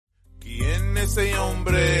ese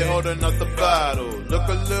hombre holding up the bottle. Look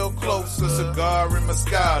a little closer, cigar and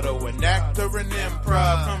Moscato. An actor in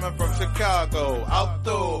improv coming from Chicago.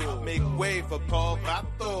 Auto, make way for Paul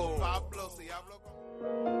Vato. Pablo, si hablo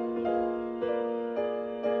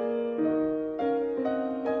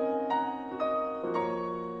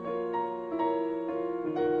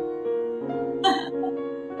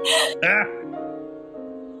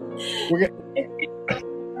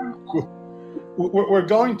We're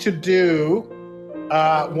going to do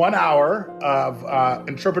 1 hour of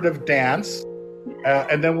interpretive dance,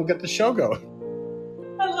 and then we'll get the show going.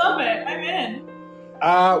 I love it. I'm in.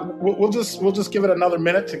 We'll just give it another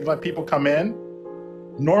minute to let people come in.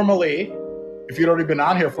 Normally, if you'd already been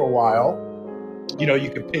on here for a while, you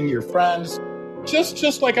could ping your friends,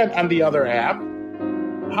 just like on the other app.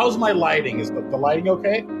 How's my lighting? Is the lighting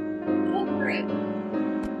okay? Great.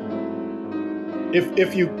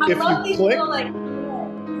 If you click,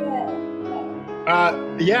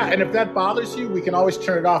 and if that bothers you, we can always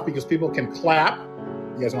turn it off because people can clap.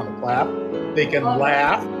 You guys want to clap? They can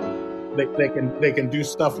laugh. They can do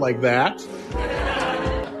stuff like that.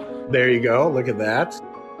 There you go. Look at that.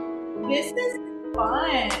 This is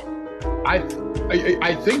fun.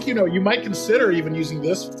 I think you might consider even using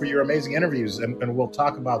this for your amazing interviews, and we'll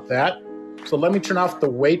talk about that. So let me turn off the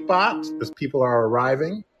wait bot as people are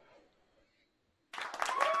arriving.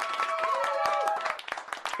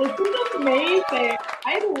 This is amazing.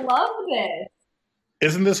 I love this.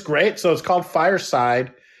 Isn't this great? So it's called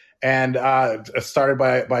Fireside, and started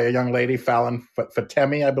by a young lady, Fallon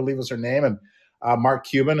Fatemi, I believe was her name, and Mark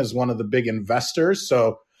Cuban is one of the big investors.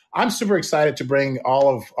 So I'm super excited to bring all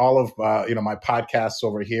of my podcasts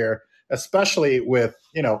over here, especially with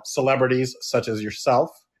celebrities such as yourself,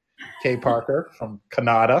 Kaye Parker from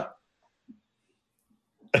Canada.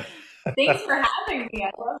 Thanks for having me.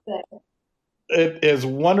 I love this. It is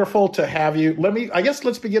wonderful to have you.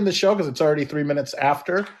 Let's begin the show because it's already 3 minutes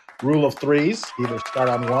after. Rule of threes, either start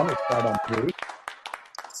on one or start on three.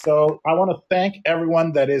 So I want to thank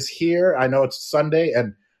everyone that is here. I know it's Sunday,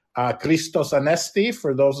 and Christos Anesti,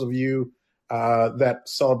 for those of you that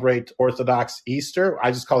celebrate Orthodox Easter.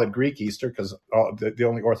 I just call it Greek Easter because the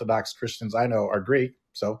only Orthodox Christians I know are Greek.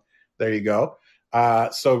 So there you go.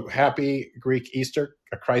 So happy Greek Easter.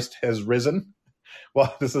 Christ has risen.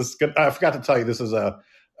 Well, this is good. I forgot to tell you, this is a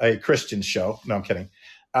Christian show. No, I'm kidding.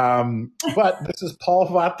 But this is Paul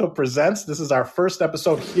Vato Presents. This is our first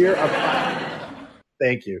episode here.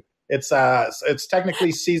 Thank you. It's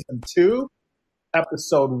technically season 2,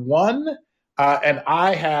 episode 1. And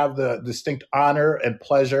I have the distinct honor and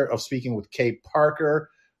pleasure of speaking with Kaye Parker,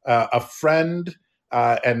 a friend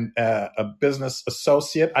and a business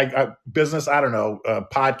associate. Podcasting,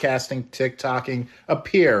 TikToking, a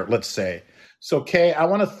peer, let's say. So, Kaye, I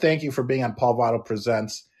want to thank you for being on Paul Vato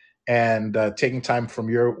Presents and taking time from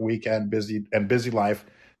your weekend busy life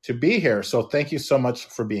to be here. So thank you so much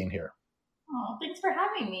for being here. Oh, thanks for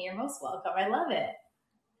having me. You're most welcome. I love it.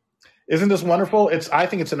 Isn't this wonderful? I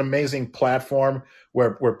think it's an amazing platform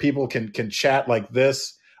where people can chat like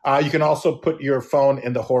this. You can also put your phone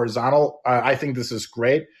in the horizontal. I think this is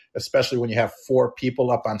great, especially when you have 4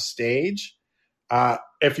 people up on stage.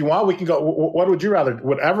 If you want, we can go. What would you rather?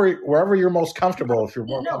 Wherever you're most comfortable. If you're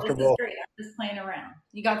more comfortable, this is great. I'm just playing around.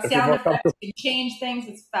 You got sound effects. You can change things.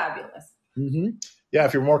 It's fabulous. Mm-hmm. Yeah,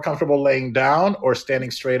 if you're more comfortable laying down or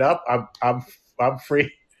standing straight up, I'm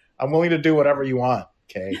free. I'm willing to do whatever you want.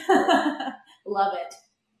 Okay. Love it.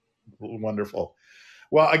 Wonderful.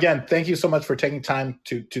 Well, again, thank you so much for taking time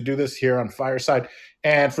to do this here on Fireside.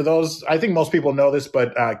 And for those, I think most people know this,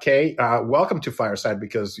 but Kaye, welcome to Fireside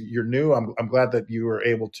because you're new. I'm glad that you were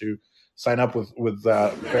able to sign up with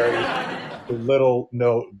very little,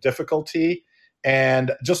 no difficulty.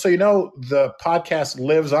 And just so you know, the podcast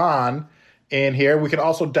lives on in here. We can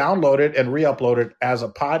also download it and re-upload it as a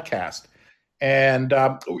podcast. And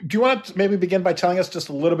do you want to maybe begin by telling us just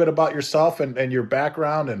a little bit about yourself and your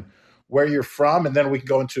background and where you're from, and then we can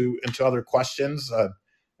go into other questions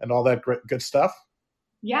and all that good stuff?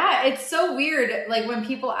 Yeah, it's so weird. Like when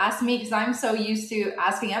people ask me, because I'm so used to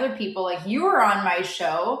asking other people, like you were on my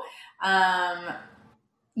show.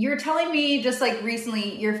 You're telling me just like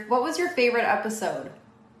recently, what was your favorite episode?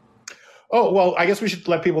 Oh, well, I guess we should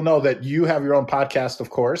let people know that you have your own podcast, of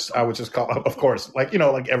course, which is called, of course, like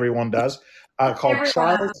everyone does, called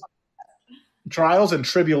Trials and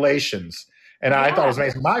Tribulations. And I thought it was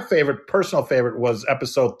amazing. My personal favorite was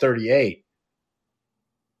episode 38.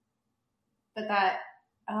 But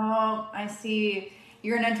I see.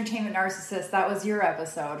 You're an entertainment narcissist. That was your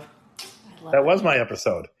episode. That was my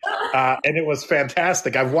episode. And it was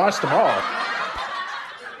fantastic. I've watched them all.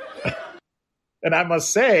 And I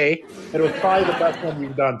must say, it was probably the best one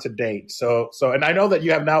you've done to date. And I know that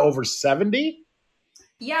you have now over 70.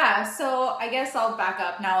 Yeah, so I guess I'll back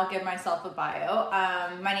up now. I'll give myself a bio.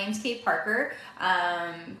 My name's Kaye Parker.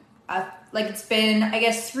 It's been, I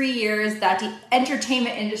guess, 3 years that the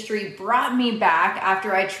entertainment industry brought me back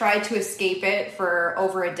after I tried to escape it for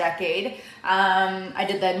over a decade. I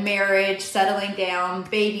did the marriage, settling down,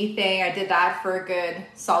 baby thing. I did that for a good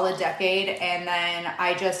solid decade. And then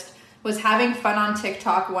I just was having fun on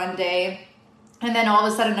TikTok one day. And then all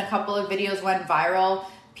of a sudden, a couple of videos went viral.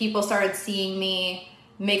 People started seeing me.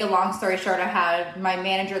 Make a long story short, I had my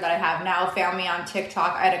manager that I have now found me on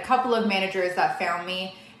TikTok. I had a couple of managers that found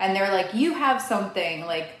me, and they're like, you have something.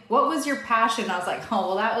 Like, what was your passion? I was like, oh,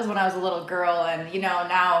 well, that was when I was a little girl. And,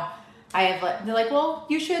 now I have, they're like, well,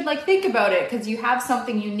 you should think about it because you have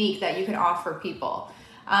something unique that you can offer people.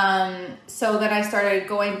 So then I started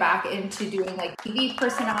going back into doing TV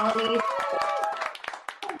personalities.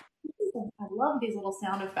 I love these little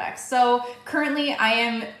sound effects. So currently I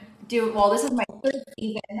am this is my third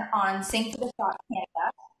season on Sing for the Shot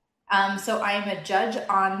Canada. So I am a judge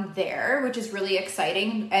on there, which is really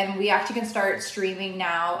exciting. And we actually can start streaming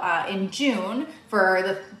now in June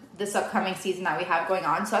for this upcoming season that we have going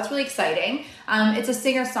on. So that's really exciting. It's a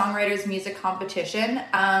singer-songwriters music competition.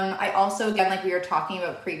 I also, again, like we were talking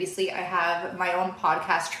about previously, I have my own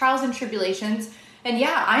podcast, Trials and Tribulations. And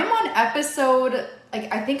yeah, I'm on episode,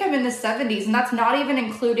 I think I'm in the 70s, and that's not even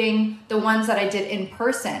including the ones that I did in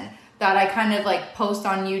person that I kind of post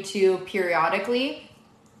on YouTube periodically.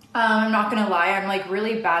 I'm not going to lie, I'm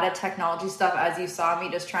really bad at technology stuff, as you saw me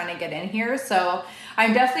just trying to get in here. So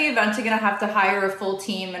I'm definitely eventually going to have to hire a full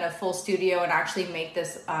team and a full studio and actually make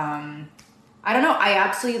this, I don't know, I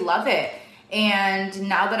absolutely love it. And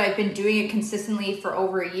now that I've been doing it consistently for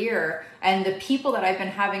over a year, and the people that I've been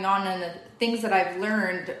having on and the things that I've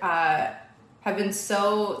learned have been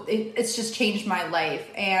it's just changed my life.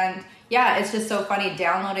 And yeah, it's just so funny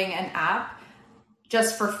downloading an app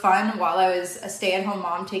just for fun while I was a stay-at-home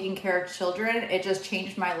mom taking care of children. It just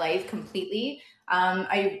changed my life completely.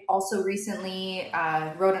 I also recently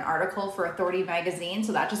wrote an article for Authority magazine,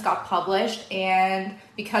 so that just got published. And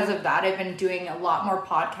because of that, I've been doing a lot more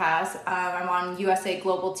podcasts. I'm on USA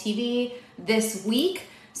Global TV this week,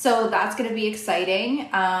 so that's going to be exciting.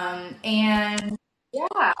 And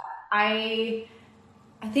yeah, I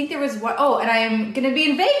think there was one, and I'm going to be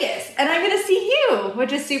in Vegas and I'm going to see you,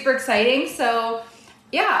 which is super exciting. So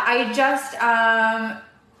yeah, I just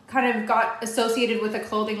kind of got associated with a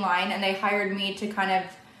clothing line and they hired me to kind of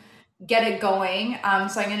get it going.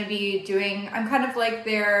 So I'm going to be I'm kind of like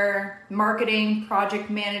their marketing project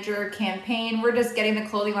manager campaign. We're just getting the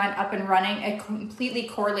clothing line up and running. It completely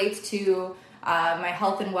correlates to my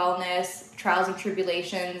health and wellness, trials and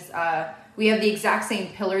tribulations. We have the exact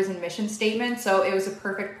same pillars and mission statement. So it was a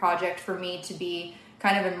perfect project for me to be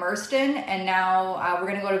kind of immersed in. And now we're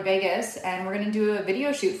going to go to Vegas and we're going to do a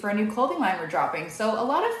video shoot for a new clothing line we're dropping. So a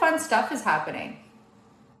lot of fun stuff is happening.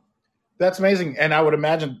 That's amazing. And I would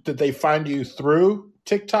imagine, did they find you through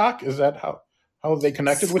TikTok? Is that how they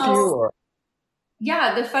connected with you? Or?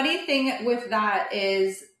 Yeah, the funny thing with that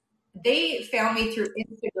is they found me through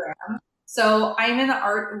Instagram. So I'm in the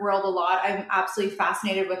art world a lot. I'm absolutely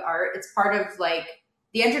fascinated with art. It's part of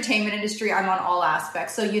the entertainment industry. I'm on all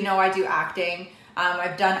aspects. So I do acting.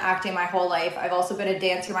 I've done acting my whole life. I've also been a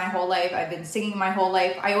dancer my whole life. I've been singing my whole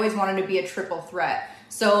life. I always wanted to be a triple threat.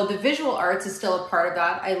 So the visual arts is still a part of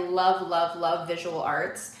that. I love, love, love visual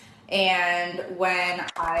arts. And when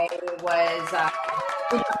I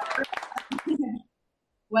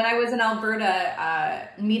was in Alberta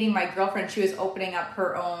meeting my girlfriend, she was opening up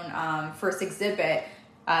her own first exhibit.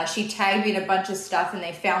 She tagged me in a bunch of stuff and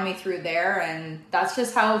they found me through there. And that's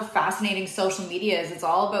just how fascinating social media is. It's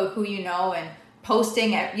all about who you know and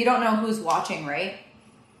posting it. You don't know who's watching, right?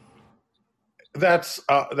 That's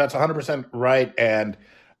 100% right. And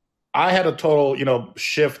I had a total,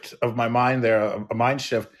 shift of my mind there, a mind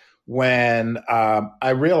shift when I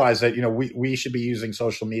realized that, we should be using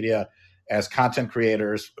social media as content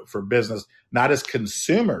creators for business, not as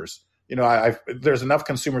consumers. There's enough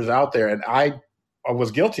consumers out there, and I was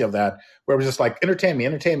guilty of that, where it was just entertain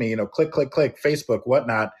me, click, click, click, Facebook,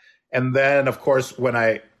 whatnot. And then, of course, when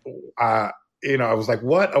I was like,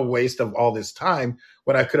 what a waste of all this time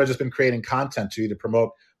when I could have just been creating content to either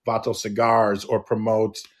promote Vato cigars or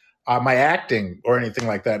promote my acting or anything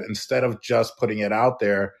like that, instead of just putting it out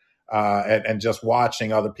there and just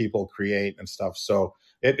watching other people create and stuff. So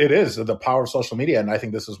it is the power of social media. And I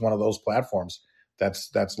think this is one of those platforms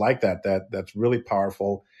that's like that's really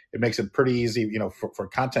powerful. It makes it pretty easy, for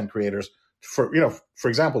content creators, for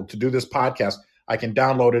example, to do this podcast. I can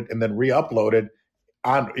download it and then re-upload it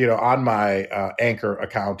on my Anchor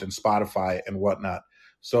account and Spotify and whatnot.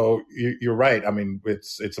 So you're right. I mean,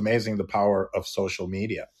 it's amazing the power of social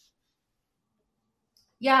media.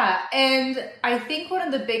 Yeah, and I think one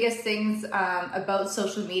of the biggest things about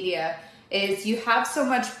social media is you have so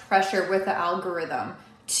much pressure with the algorithm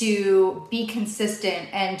to be consistent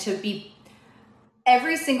and to be,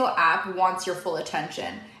 every single app wants your full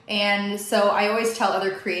attention. And so I always tell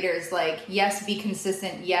other creators, like, yes, be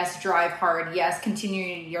consistent. Yes, drive hard. Yes, continue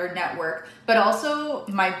your network. But also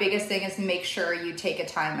my biggest thing is make sure you take a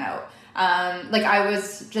time out. Like I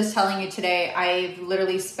was just telling you today, I've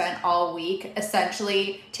literally spent all week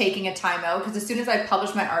essentially taking a time out, because as soon as I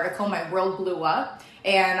published my article, my world blew up.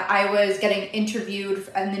 And I was getting interviewed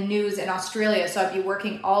in the news in Australia. So I'd be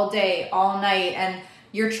working all day, all night. And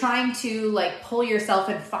you're trying to like pull yourself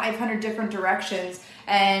in 500 different directions.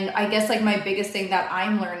 And I guess like my biggest thing that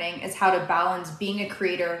I'm learning is how to balance being a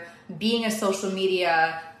creator, being a social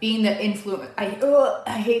media, being the influencer.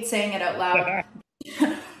 I hate saying it out loud.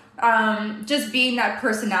 Just being that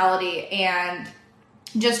personality and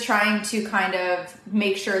just trying to kind of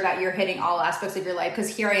make sure that you're hitting all aspects of your life.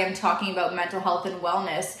 Because here I am talking about mental health and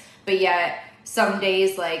wellness, but yet some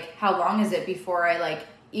days, like, how long is it before I like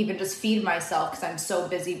even just feed myself because I'm so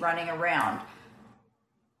busy running around?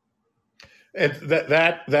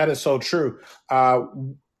 That is so true.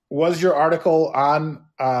 Was your article on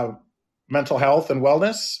mental health and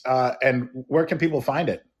wellness? And where can people find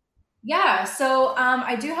it? Yeah, so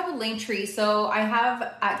I do have a link tree. So I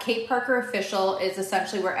have Kaye Parker Official is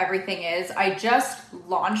essentially where everything is. I just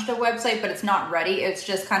launched a website, but it's not ready. It's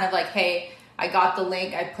just kind of like, hey, I got the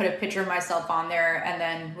link. I put a picture of myself on there, and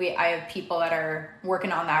then I have people that are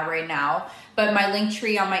working on that right now. But my link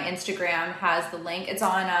tree on my Instagram has the link. It's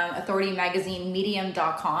on Authority Magazine,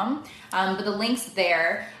 medium.com. But the link's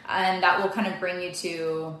there, and that will kind of bring you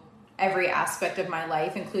to every aspect of my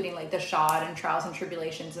life, including like the shot and trials and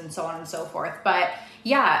tribulations and so on and so forth. But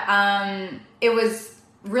yeah, it was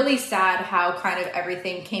really sad how kind of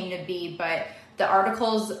everything came to be, but the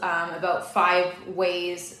article's about 5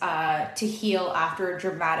 ways to heal after a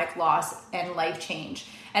dramatic loss and life change.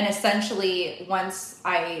 And essentially, once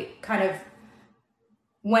I kind of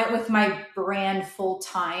went with my brand full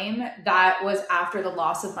time, that was after the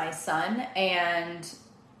loss of my son, and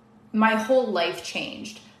my whole life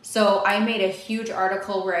changed. So I made a huge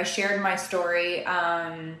article where I shared my story,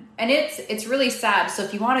 and it's really sad. So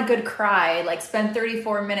if you want a good cry, like spend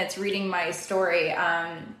 34 minutes reading my story.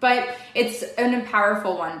 But it's an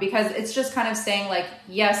powerful one because it's just kind of saying like,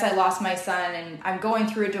 yes, I lost my son and I'm going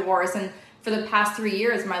through a divorce. And for the past 3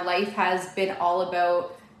 years, my life has been all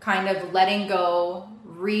about kind of letting go,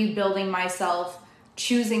 rebuilding myself,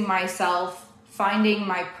 choosing myself, finding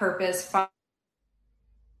my purpose,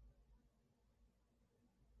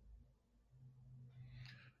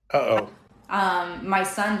 my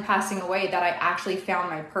son passing away, that I actually found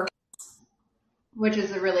my purpose, which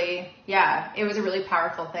is it was a really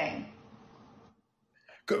powerful thing.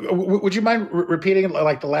 Would you mind repeating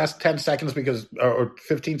like the last 10 seconds or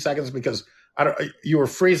 15 seconds? Because you were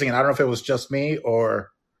freezing, and I don't know if it was just me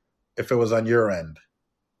or if it was on your end.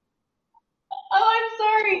 Oh, I'm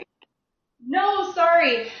sorry. No,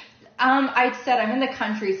 sorry. I said I'm in the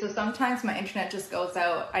country, so sometimes my internet just goes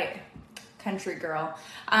out. Country girl.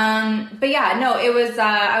 But yeah, no, it was,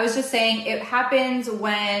 I was just saying it happens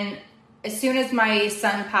when, as soon as my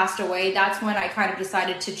son passed away, that's when I kind of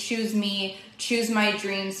decided to choose me, choose my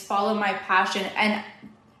dreams, follow my passion. And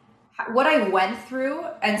what I went through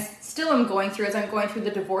and still am going through as I'm going through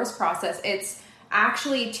the divorce process, it's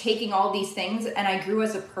actually taking all these things, and I grew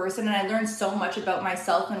as a person, and I learned so much about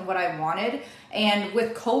myself and what I wanted. And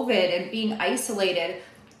with COVID and being isolated,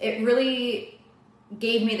 it really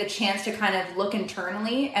gave me the chance to kind of look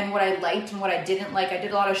internally and what I liked and what I didn't like. I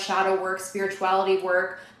did a lot of shadow work, spirituality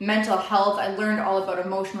work, mental health. I learned all about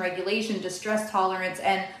emotion regulation, distress tolerance,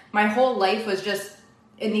 and my whole life was just,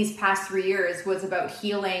 in these past 3 years, was about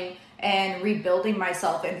healing and rebuilding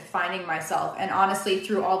myself and finding myself. And honestly,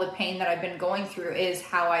 through all the pain that I've been going through is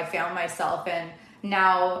how I found myself. And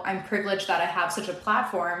now I'm privileged that I have such a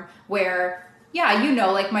platform where, yeah,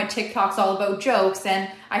 like my TikTok's all about jokes, and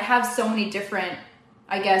I have so many different,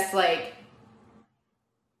 I guess, like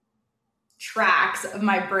tracks of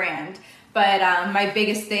my brand. But my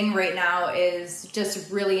biggest thing right now is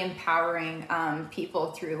just really empowering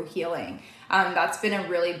people through healing. That's been a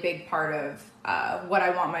really big part of what I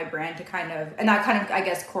want my brand to kind of, and that kind of, I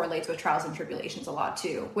guess, correlates with trials and tribulations a lot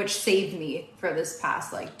too, which saved me for this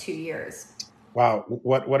past like 2 years. Wow.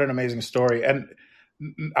 What an amazing story. And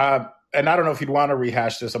I don't know if you'd want to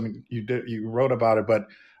rehash this. I mean, you wrote about it, but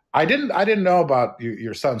I didn't know about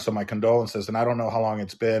your son, so my condolences, and I don't know how long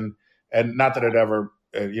it's been, and not that it ever,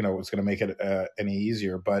 it's going to make it any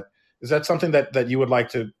easier. But is that something that you would like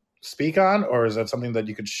to speak on, or is that something that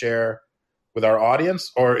you could share with our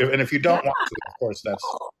audience? And if you don't want to, of course, that's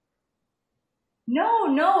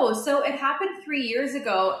No. So it happened 3 years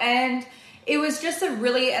ago, and it was just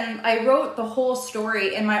and I wrote the whole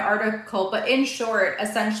story in my article, but in short,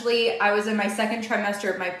 essentially, I was in my second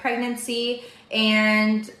trimester of my pregnancy,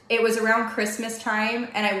 and it was around Christmas time,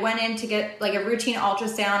 and I went in to get like a routine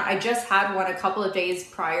ultrasound. I just had one a couple of days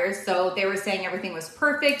prior, so they were saying everything was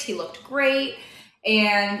perfect. He looked great.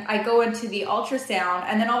 And I go into the ultrasound,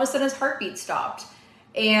 and then all of a sudden his heartbeat stopped.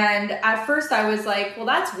 And at first I was like, well,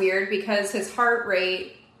 that's weird because his heart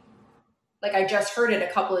rate, like I just heard it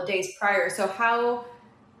a couple of days prior. So how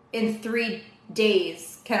in 3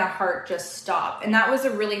 days can a heart just stop? And that was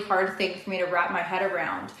a really hard thing for me to wrap my head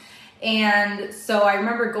around. And so I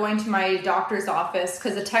remember going to my doctor's office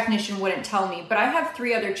because the technician wouldn't tell me, but I have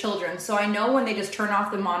 3 other children. So I know when they just turn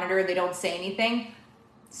off the monitor and they don't say anything,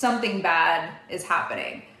 something bad is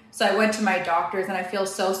happening. So I went to my doctors, and I feel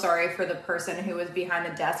so sorry for the person who was behind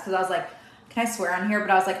the desk, because I was like, can I swear on here? But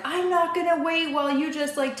I was like, I'm not going to wait while you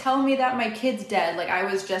just like tell me that my kid's dead. Like I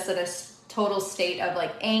was just at a total state of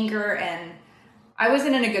like anger, and I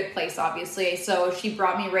wasn't in a good place, obviously. So she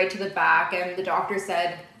brought me right to the back, and the doctor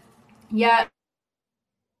said, yeah,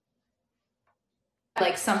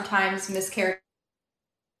 like sometimes miscarriages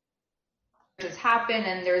happen,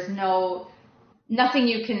 and there's nothing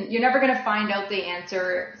you're never going to find out the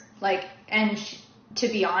answer. To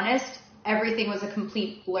be honest, everything was a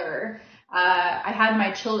complete blur. I had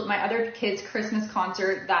my other kids' Christmas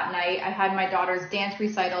concert that night. I had my daughter's dance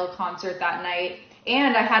recital concert that night.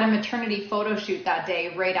 And I had a maternity photo shoot that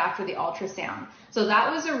day right after the ultrasound. So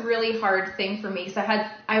that was a really hard thing for me, because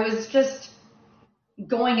I was just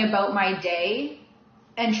going about my day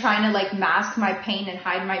and trying to like mask my pain and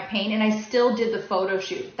hide my pain. And I still did the photo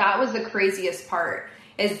shoot. That was the craziest part,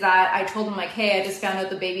 is that I told them like, hey, I just found out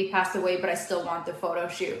the baby passed away, but I still want the photo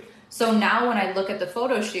shoot. So now when I look at the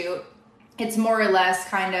photo shoot, it's more or less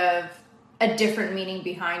kind of a different meaning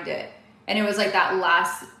behind it. And it was like that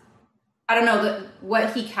last, I don't know,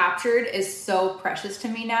 what he captured is so precious to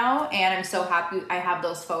me now. And I'm so happy I have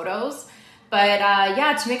those photos. But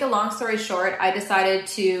to make a long story short, I decided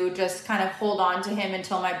to just kind of hold on to him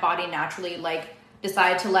until my body naturally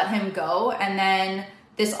decided to let him go. And then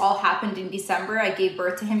this all happened in December. I gave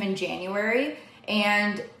birth to him in January,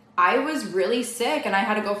 and I was really sick, and I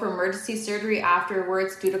had to go for emergency surgery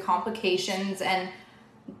afterwards due to complications. And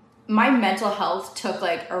my mental health took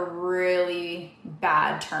like a really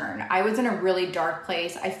bad turn. I was in a really dark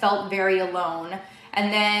place. I felt very alone.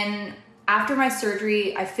 And then after my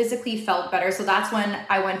surgery, I physically felt better. So that's when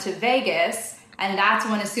I went to Vegas. And that's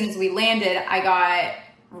when, as soon as we landed, I got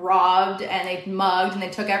robbed and they mugged and they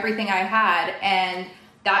took everything I had. And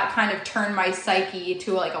that kind of turned my psyche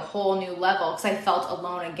to like a whole new level, because I felt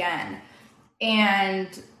alone again. And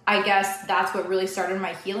I guess that's what really started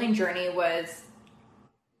my healing journey was,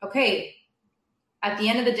 okay, at the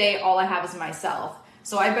end of the day, all I have is myself.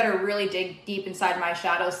 So I better really dig deep inside my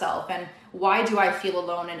shadow self. And why do I feel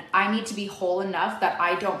alone? And I need to be whole enough that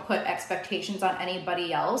I don't put expectations on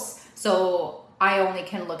anybody else. So I only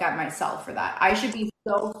can look at myself for that. I should be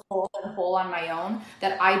so full and whole on my own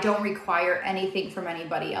that I don't require anything from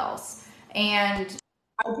anybody else. And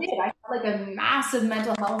I did. I had like a massive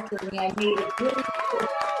mental health journey. I made it really cool.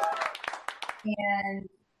 And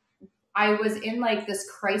I was in like this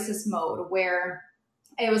crisis mode where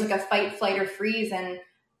it was like a fight, flight, or freeze. And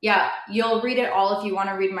yeah, you'll read it all if you want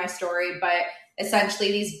to read my story. But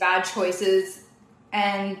essentially these bad choices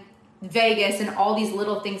and Vegas and all these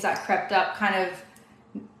little things that crept up kind of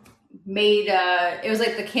made, it was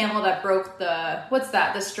like the camel that broke the,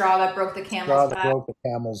 the straw that broke the camel's back. Broke the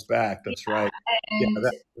camel's back. That's right. And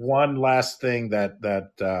that one last thing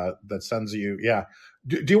that sends you. Yeah.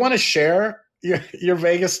 Do you want to share your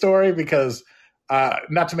Vegas story? Because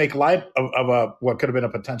not to make light of what could have been a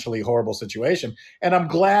potentially horrible situation. And I'm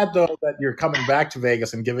glad, though, that you're coming back to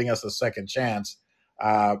Vegas and giving us a second chance.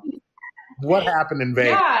 What happened in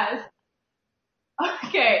Vegas? Yes.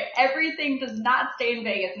 Okay. Everything does not stay in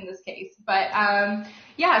Vegas in this case. But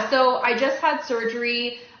so I just had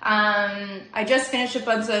surgery. I just finished a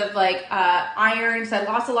bunch of irons. I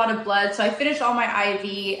lost a lot of blood. So I finished all my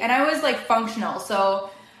IV and I was functional. So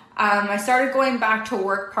I started going back to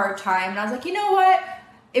work part-time, and I was like, you know what?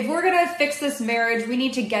 If we're going to fix this marriage, we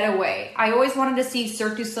need to get away. I always wanted to see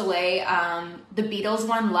Cirque du Soleil, the Beatles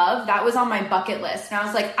one, Love. That was on my bucket list. And I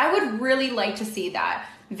was like, I would really like to see that.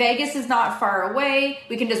 Vegas is not far away.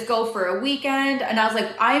 We can just go for a weekend. And I was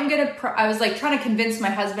like, I was like trying to convince my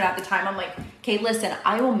husband at the time. I'm like, okay, listen,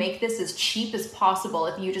 I will make this as cheap as possible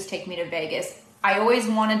if you just take me to Vegas. I always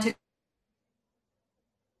wanted to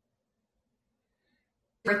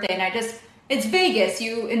birthday, and it's Vegas.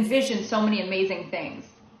 You envision so many amazing things.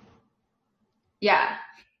 Yeah.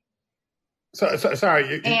 So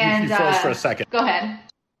sorry, you froze for a second. Go ahead.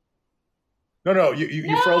 No,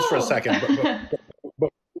 you froze for a second, but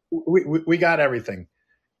we got everything.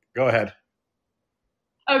 Go ahead.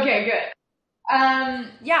 Okay, good.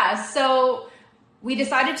 Yeah, so we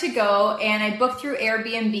decided to go, and I booked through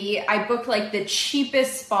Airbnb. I booked like the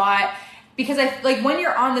cheapest spot because when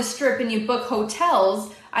you're on the strip and you book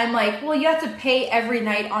hotels, I'm like, well, you have to pay every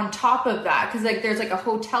night on top of that because like there's like a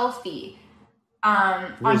hotel fee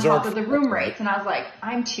on top of the room rates, and I was like,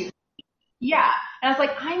 I'm too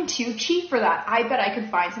cheap for that. I bet I could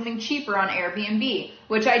find something cheaper on Airbnb,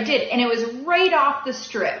 which I did, and it was right off the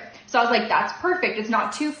strip. So I was like, that's perfect. It's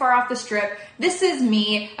not too far off the strip. This is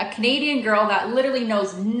me, a Canadian girl that literally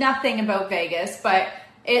knows nothing about Vegas, but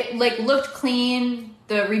it like looked clean.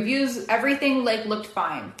 The reviews, everything like looked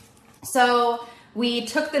fine. So we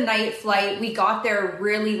took the night flight. We got there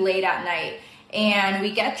really late at night, and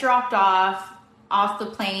we get dropped off the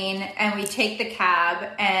plane, and we take the cab,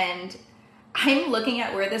 and I'm looking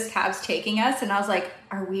at where this cab's taking us, and I was like,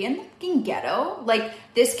 are we in the fucking ghetto? Like,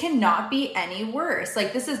 this cannot be any worse.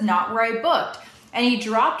 Like, this is not where I booked. And he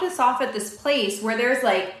dropped us off at this place where there's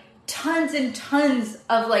like tons and tons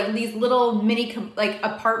of like these little mini like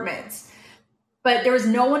apartments. But there was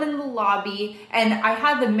no one in the lobby, and I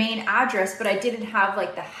had the main address, but I didn't have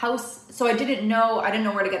like the house. So I didn't know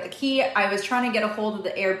where to get the key. I was trying to get a hold of the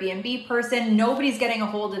Airbnb person. Nobody's getting a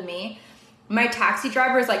hold of me. My taxi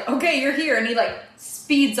driver is like, okay, you're here. And he like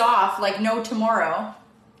speeds off like no tomorrow.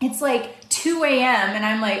 It's like 2 a.m. and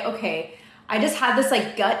I'm like, okay, I just had this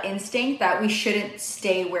like gut instinct that we shouldn't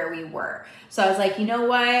stay where we were. So I was like, you know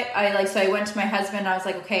what? So I went to my husband and I was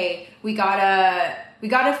like, okay, we gotta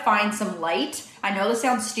find some light. I know this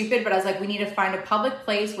sounds stupid, but I was like, we need to find a public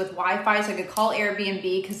place with Wi-Fi so I could call Airbnb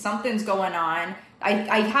because something's going on.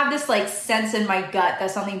 I have this like sense in my gut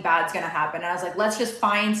that something bad's gonna happen. And I was like, let's just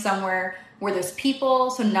find somewhere where there's people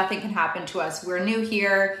so nothing can happen to us. We're new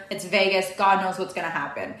here. It's Vegas. God knows what's gonna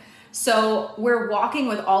happen. So we're walking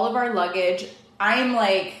with all of our luggage. I'm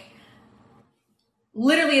like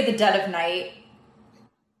literally at the dead of night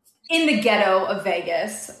in the ghetto of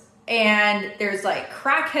Vegas. And there's like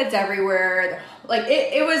crackheads everywhere. Like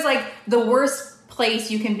it was like the worst place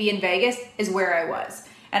you can be in Vegas is where I was.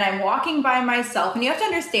 And I'm walking by myself, and you have to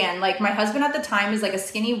understand, like my husband at the time is like a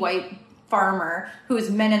skinny white farmer who is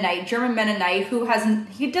Mennonite, German Mennonite,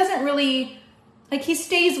 he doesn't really, like he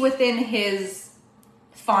stays within his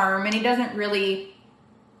farm and he doesn't really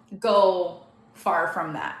go far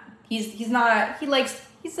from that. He's an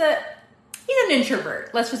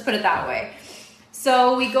introvert. Let's just put it that way.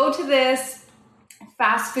 So we go to this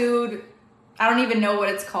fast food. I don't even know what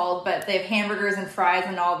it's called, but they have hamburgers and fries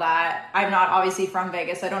and all that. I'm not obviously from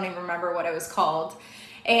Vegas. So I don't even remember what it was called.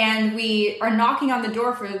 And we are knocking on the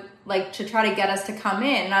door to try to get us to come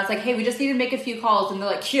in. And I was like, hey, we just need to make a few calls. And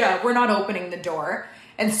they're like, yeah, we're not opening the door.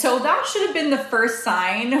 And so that should have been the first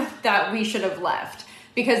sign that we should have left,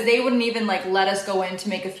 because they wouldn't even like let us go in to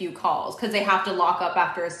make a few calls because they have to lock up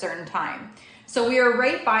after a certain time. So we were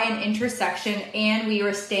right by an intersection, and we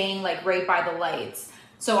were staying like right by the lights.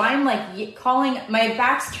 So I'm like calling, my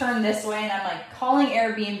back's turned this way, and I'm like calling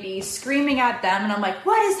Airbnb, screaming at them. And I'm like,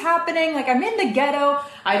 what is happening? Like, I'm in the ghetto.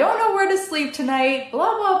 I don't know where to sleep tonight,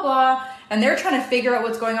 blah, blah, blah. And they're trying to figure out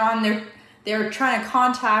what's going on. They're trying to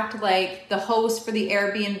contact like the host for the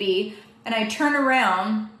Airbnb. And I turn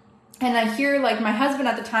around and I hear like my husband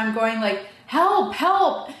at the time going like, help,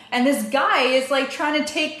 help. And this guy is like trying to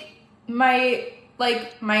take my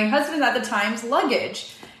husband at the time's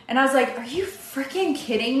luggage. And I was like, are you freaking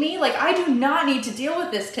kidding me? Like, I do not need to deal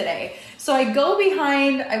with this today. So I go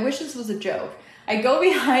behind, I wish this was a joke. I go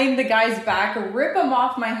behind the guy's back, rip him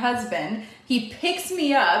off my husband. He picks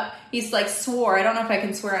me up. He's like swore. I don't know if I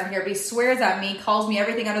can swear on here, but he swears at me, calls me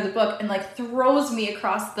everything under the book, and like throws me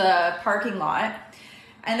across the parking lot.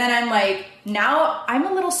 And then I'm like, now I'm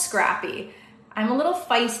a little scrappy. I'm a little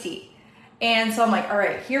feisty. And so I'm like, all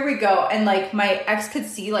right, here we go. And like my ex could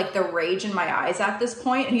see like the rage in my eyes at this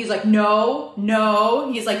point. And he's like, no.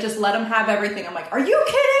 He's like, just let him have everything. I'm like, are you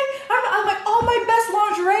kidding? I'm like, all my best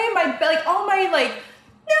lingerie,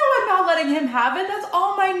 no, I'm not letting him have it. That's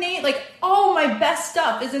all my name. Like all my best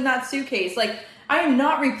stuff is in that suitcase. Like I am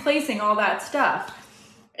not replacing all that stuff.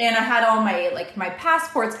 And I had all my, like my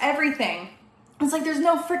passports, everything. I was like, there's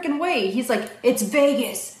no freaking way. He's like, it's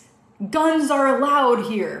Vegas. Guns are allowed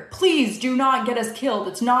here. Please do not get us killed.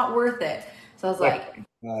 It's not worth it. So I was like,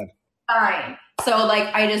 fine. So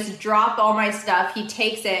like I just drop all my stuff. He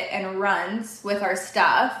takes it and runs with our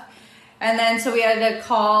stuff. And then so we had to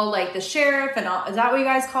call like the sheriff and all. Is that what you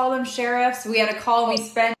guys call them, sheriffs? We had to call. We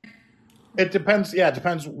spent. It depends. Yeah, it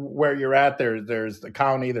depends where you're at. There's the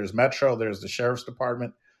county, there's Metro, there's the sheriff's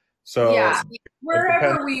department. So yeah,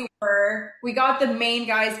 wherever we were, we got the main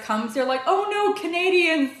guys come. They're like, oh no,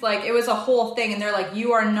 Canadians. Like it was a whole thing. And they're like,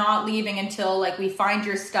 you are not leaving until like we find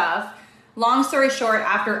your stuff. Long story short,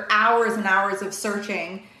 after hours and hours of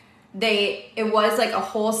searching, it was like a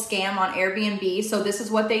whole scam on Airbnb. So this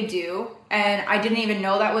is what they do. And I didn't even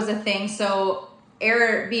know that was a thing. So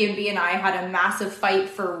Airbnb and I had a massive fight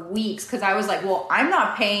for weeks because I was like, well, I'm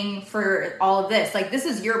not paying for all of this. Like, this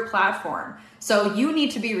is your platform. So you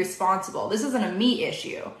need to be responsible. This isn't a me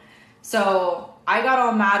issue. So I got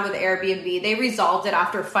all mad with Airbnb. They resolved it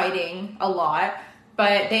after fighting a lot,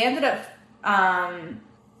 but they ended up, I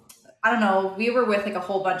don't know, we were with like a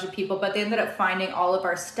whole bunch of people, but they ended up finding all of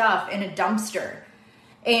our stuff in a dumpster.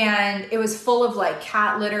 And it was full of like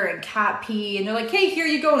cat litter and cat pee. And they're like, hey, here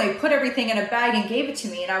you go. And they put everything in a bag and gave it to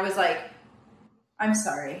me. And I was like, I'm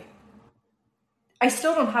sorry. I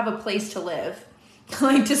still don't have a place to live,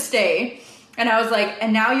 like to stay. And I was like,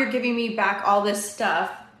 and now you're giving me back all this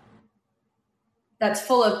stuff that's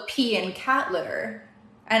full of pee and cat litter.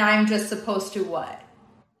 And I'm just supposed to what?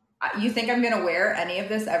 You think I'm going to wear any of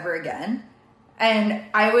this ever again? And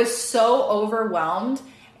I was so overwhelmed.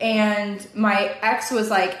 And my ex was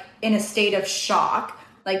like in a state of shock.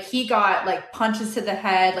 Like he got like punches to the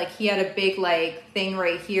head. Like he had a big like thing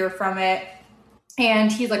right here from it.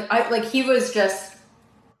 And he's like, he was just,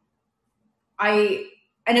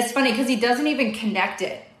 and it's funny because he doesn't even connect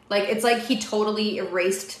it. Like, it's like he totally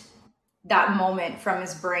erased that moment from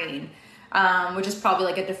his brain, which is probably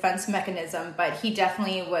like a defense mechanism, but he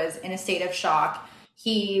definitely was in a state of shock.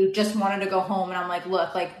 He just wanted to go home. And I'm like,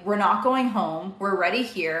 look, like we're not going home. We're already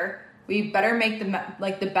here. We better make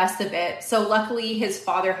the best of it. So luckily his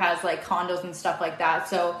father has like condos and stuff like that.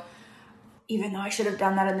 So even though I should have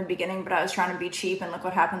done that in the beginning, but I was trying to be cheap, and look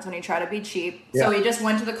what happens when you try to be cheap. Yeah. So we just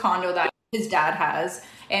went to the condo that his dad has,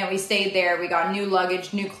 and we stayed there. We got new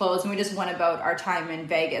luggage, new clothes, and we just went about our time in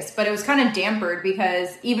Vegas. But it was kind of dampered because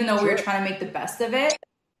even though we were trying to make the best of it,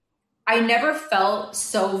 I never felt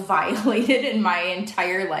so violated in my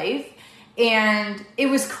entire life. And it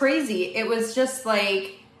was crazy. It was just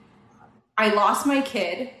like I lost my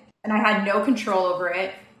kid and I had no control over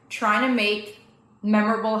it, trying to make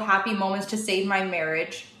memorable, happy moments to save my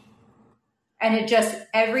marriage. And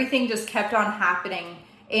everything just kept on happening.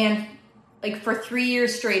 And like for 3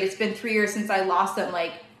 years straight, it's been 3 years since I lost them.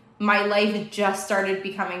 Like my life just started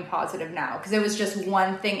becoming positive now because it was just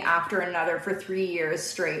one thing after another for 3 years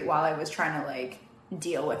straight while I was trying to like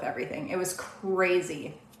deal with everything. It was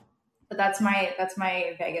crazy. But that's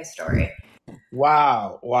my Vegas story.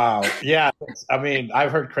 Wow. Yeah. I mean,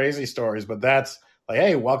 I've heard crazy stories, but that's like,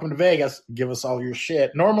 hey, welcome to Vegas. Give us all your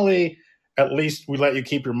shit. Normally, at least we let you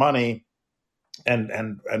keep your money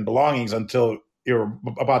and belongings until you're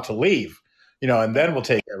about to leave, and then we'll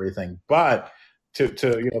take everything. But to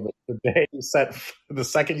the day the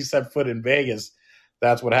second you set foot in Vegas,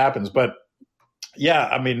 that's what happens. But yeah,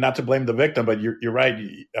 I mean, not to blame the victim, but you're right.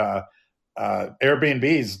 Airbnb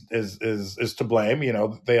is to blame.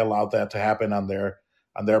 They allowed that to happen on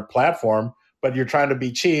their platform, but you're trying to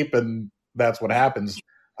be cheap, and that's what happens.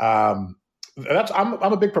 I'm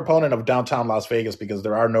a big proponent of downtown Las Vegas because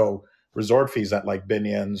there are no resort fees at like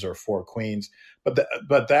Binion's or Four Queens,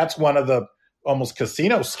 but that's one of the almost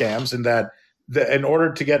casino scams in that in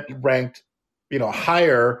order to get ranked,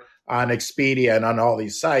 higher on Expedia and on all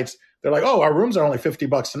these sites, they're like, oh, our rooms are only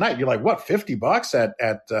 $50 a night. You're like, what, $50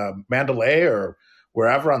 at Mandalay or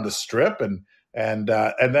wherever on the Strip, and then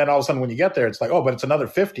all of a sudden when you get there, it's like, oh, but it's another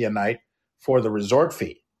 $50 a night for the resort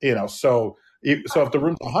fee. So if the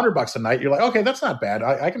room's $100 a night, you're like, okay, that's not bad.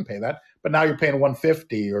 I can pay that. But now you're paying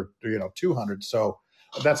 $150 or $200. So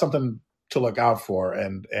that's something to look out for.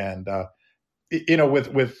 And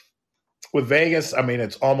with Vegas, I mean,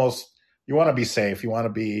 it's almost, you want to be safe. You want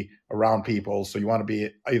to be around people. So you want to be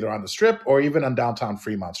either on the Strip or even on downtown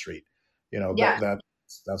Fremont Street.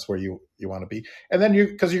 That's where you want to be. And then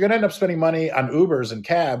because you're going to end up spending money on Ubers and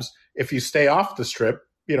cabs. If you stay off the Strip,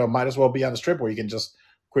 might as well be on the Strip where you can just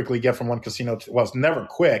quickly get from one casino to, well, it's never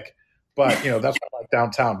quick, but that's why I like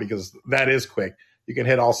downtown, because that is quick. You can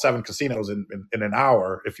hit all 7 casinos in an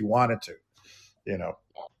hour if you wanted to.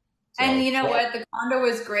 So, And you know what? The condo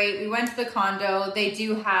was great. We went to the condo. They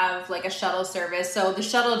do have like a shuttle service. So the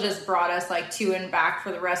shuttle just brought us like to and back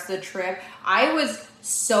for the rest of the trip. I was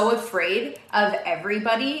so afraid of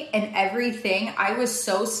everybody and everything. I was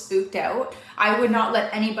so spooked out. I would not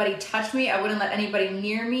let anybody touch me. I wouldn't let anybody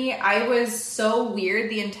near me. I was so weird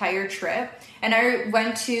the entire trip. And I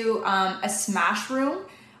went to a smash room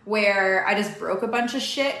where I just broke a bunch of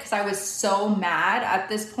shit because I was so mad at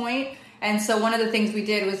this point. And so one of the things we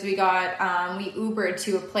did was we Ubered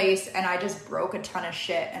to a place and I just broke a ton of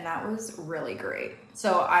shit, and that was really great.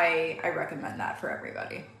 So I recommend that for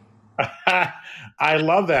everybody. I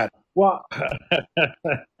love that. Well,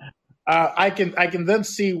 I can then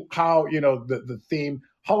see how, the theme.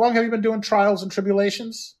 How long have you been doing Trials and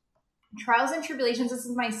Tribulations? Trials and Tribulations, this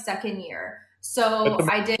is my second year. So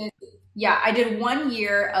I did 1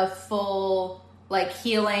 year of full like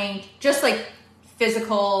healing, just like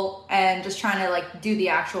physical and just trying to like do the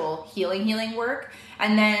actual healing work.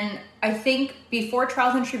 And then I think before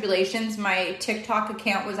Trials and Tribulations, my TikTok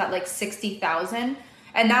account was at like 60,000.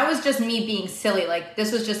 And that was just me being silly. Like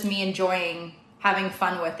this was just me enjoying having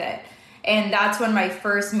fun with it. And that's when my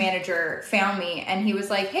first manager found me and he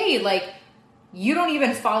was like, hey, like you don't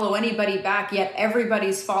even follow anybody back yet.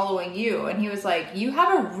 Everybody's following you. And he was like, you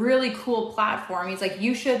have a really cool platform. He's like,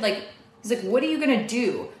 you should like, he's like, what are you going to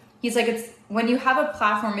do? He's like, it's when you have a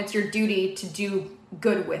platform, it's your duty to do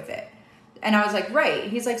good with it. And I was like, right.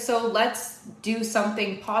 He's like, so let's do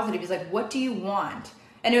something positive. He's like, what do you want?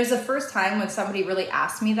 And it was the first time when somebody really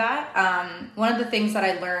asked me that. One of the things that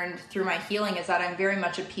I learned through my healing is that I'm very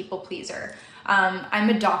much a people pleaser. I'm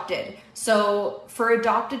adopted. So for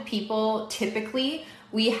adopted people, typically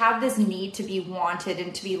we have this need to be wanted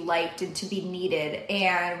and to be liked and to be needed.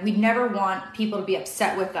 And we never want people to be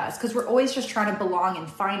upset with us because we're always just trying to belong and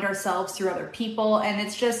find ourselves through other people. And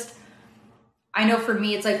it's just, I know for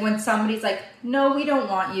me, it's like when somebody's like, no, we don't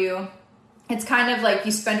want you. It's kind of like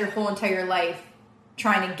you spend your whole entire life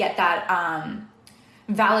trying to get that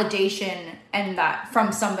validation and that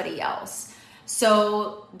from somebody else.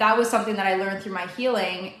 So that was something that I learned through my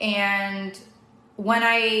healing. And when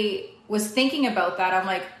I was thinking about that, I'm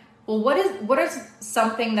like, well, what is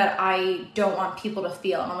something that I don't want people to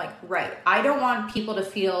feel? And I'm like, right, I don't want people to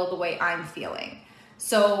feel the way I'm feeling.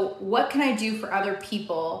 So what can I do for other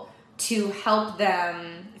people to help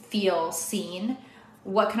them feel seen?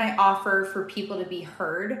 What can I offer for people to be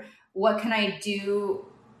heard? What can I do?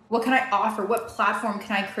 What can I offer? What platform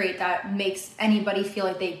can I create that makes anybody feel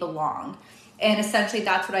like they belong? And essentially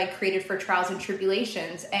that's what I created for Trials and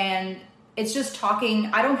Tribulations. And it's just talking,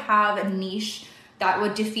 I don't have a niche that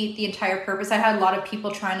would defeat the entire purpose. I had a lot of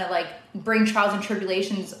people trying to like bring Trials and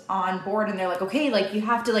Tribulations on board and they're like, okay, like you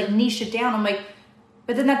have to like niche it down. I'm like,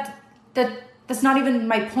 but then that's not even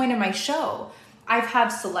my point of my show. I've had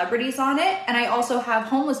celebrities on it, and I also have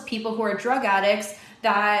homeless people who are drug addicts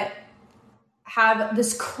that have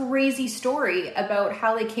this crazy story about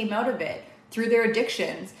how they came out of it through their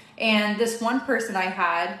addictions. And this one person I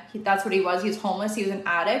had, that's what he was. He was homeless. He was an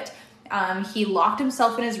addict. He locked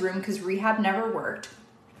himself in his room because rehab never worked.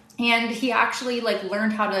 And he actually like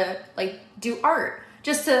learned how to like do art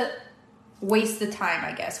just to waste the time,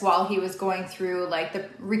 I guess, while he was going through like the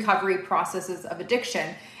recovery processes of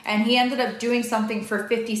addiction. And he ended up doing something for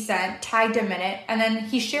 50 cents, tagged him in it, and then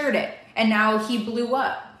he shared it. And now he blew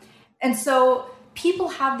up. And so people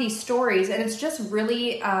have these stories, and it's just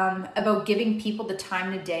really about giving people the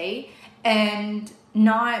time of day and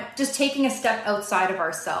not just taking a step outside of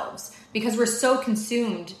ourselves, because we're so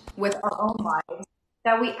consumed with our own lives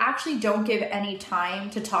that we actually don't give any time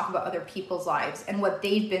to talk about other people's lives and what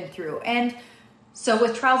they've been through. And so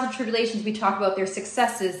with Trials and Tribulations, we talk about their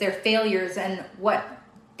successes, their failures, and what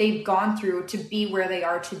they've gone through to be where they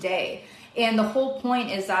are today. And the whole point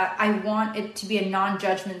is that I want it to be a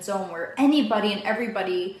non-judgment zone where anybody and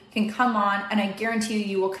everybody can come on, and I guarantee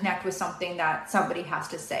you will connect with something that somebody has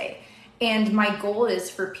to say. And my goal is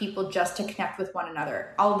for people just to connect with one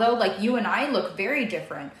another. Although like you and I look very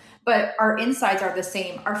different, but our insides are the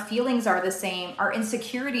same. Our feelings are the same. Our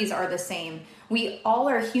insecurities are the same. We all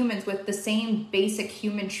are humans with the same basic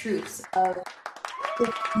human truths of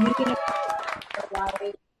just needing a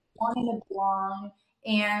life, wanting to belong.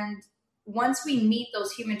 And once we meet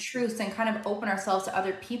those human truths and kind of open ourselves to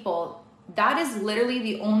other people, that is literally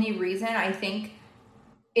the only reason I think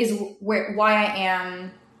is why I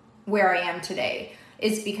am where I am today.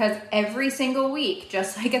 Is because every single week,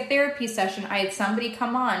 just like a therapy session, I had somebody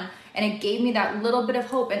come on and it gave me that little bit of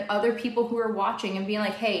hope, and other people who are watching and being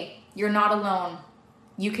like, hey, you're not alone.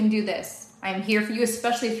 You can do this. I'm here for you,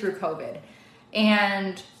 especially through COVID.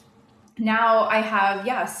 And now I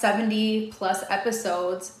have, 70 plus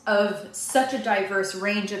episodes of such a diverse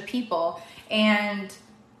range of people, and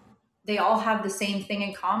they all have the same thing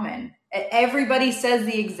in common. Everybody says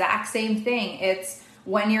the exact same thing. It's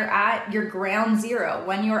when you're at your ground zero,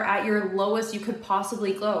 when you're at your lowest you could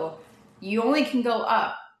possibly go, you only can go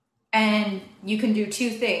up, and you can do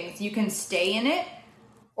two things. You can stay in it,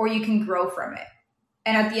 or you can grow from it.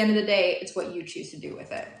 And at the end of the day, it's what you choose to do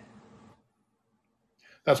with it.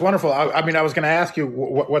 That's wonderful. I mean, I was going to ask you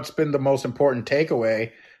what's been the most important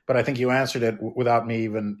takeaway, but I think you answered it without me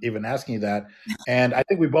even asking you that. And I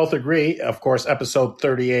think we both agree. Of course, episode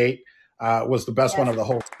 38 was the best one of the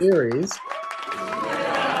whole series.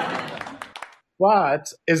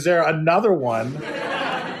 But is there another one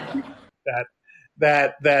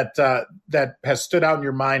that has stood out in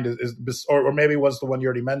your mind, or maybe was the one you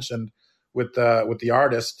already mentioned with the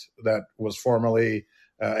artist that was formerly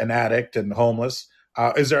an addict and homeless?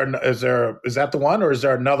 Is that the one, or is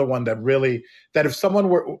there another one that if someone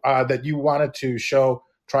were that you wanted to show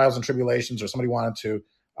Trials and Tribulations, or somebody wanted to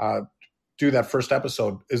do that first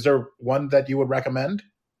episode, is there one that you would recommend?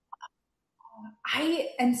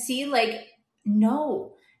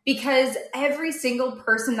 No, because every single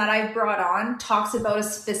person that I've brought on talks about a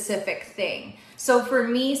specific thing. So for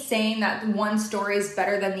me, saying that one story is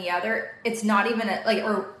better than the other, it's not even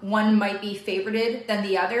or one might be favorited than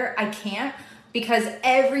the other. I can't, because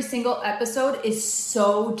every single episode is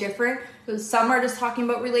so different. Some are just talking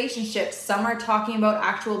about relationships. Some are talking about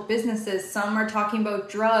actual businesses. Some are talking about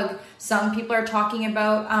drug. Some people are talking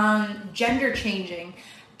about gender changes,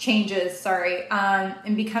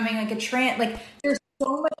 and becoming like a trans. Like, there's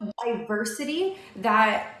so much diversity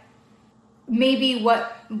that maybe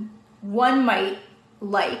what one might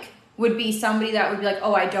like would be somebody that would be like,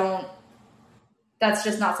 oh, that's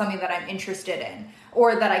just not something that I'm interested in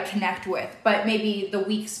or that I connect with. But maybe the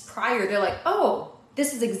weeks prior, they're like, oh,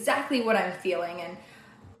 this is exactly what I'm feeling. And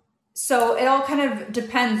so it all kind of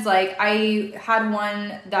depends. Like, I had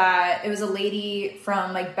one that it was a lady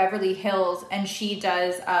from like Beverly Hills, and she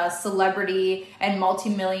does celebrity and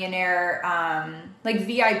multimillionaire like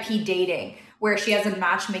VIP dating, where she has a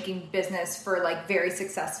matchmaking business for like very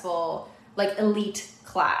successful like elite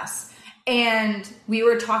class. And we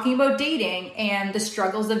were talking about dating and the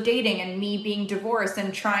struggles of dating, and me being divorced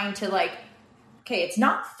and trying to okay, it's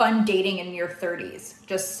not fun dating in your 30s,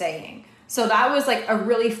 just saying. So that was like a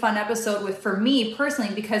really fun episode for me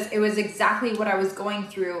personally, because it was exactly what I was going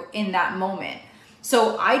through in that moment.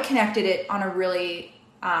 So I connected it on a really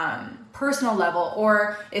personal level.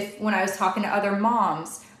 Or when I was talking to other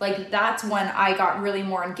moms, like, that's when I got really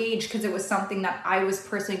more engaged, because it was something that I was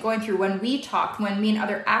personally going through. When we talked, when me and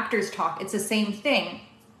other actors talk, it's the same thing.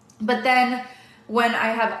 But then when I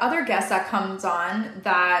have other guests that comes on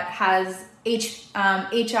that has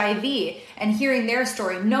HIV, and hearing their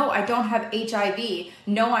story, no, I don't have HIV.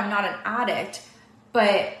 No, I'm not an addict.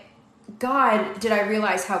 But God, did I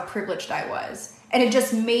realize how privileged I was. And it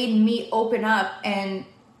just made me open up. And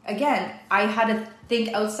again, I had to think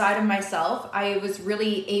outside of myself. I was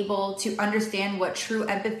really able to understand what true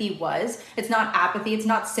empathy was. It's not apathy. It's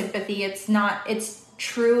not sympathy. It's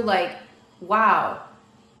true, like, wow.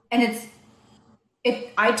 And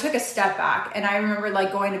I took a step back, and I remember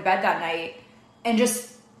like going to bed that night and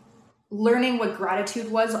just learning what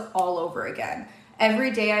gratitude was all over again.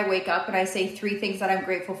 Every day I wake up and I say 3 things that I'm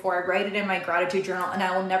grateful for. I write it in my gratitude journal, and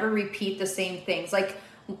I will never repeat the same things. Like,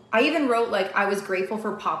 I even wrote like I was grateful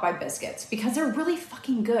for Popeye biscuits because they're really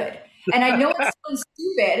fucking good. And I know it sounds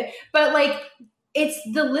stupid, but like, it's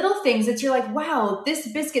the little things that you're like, wow, this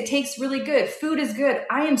biscuit tastes really good. Food is good.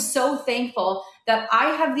 I am so thankful that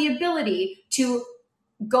I have the ability to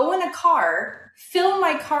go in a car, fill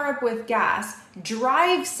my car up with gas,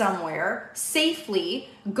 drive somewhere safely,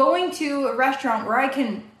 going to a restaurant where I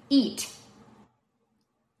can eat.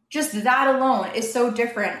 Just that alone is so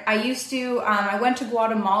different. I used to, I went to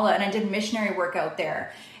Guatemala and I did missionary work out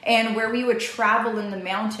there, and where we would travel in the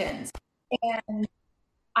mountains. And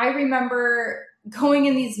I remember going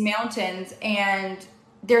in these mountains, and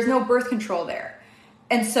there's no birth control there.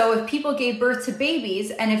 And so if people gave birth to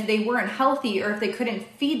babies, and if they weren't healthy or if they couldn't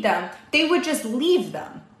feed them, they would just leave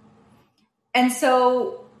them. And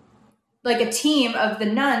so like a team of the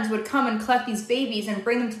nuns would come and collect these babies and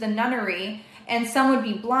bring them to the nunnery, and some would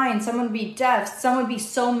be blind, some would be deaf, some would be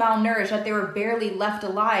so malnourished that they were barely left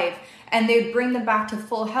alive, and they'd bring them back to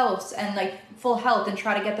full health and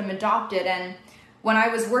try to get them adopted. And when I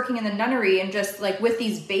was working in the nunnery and just like with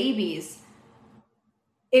these babies,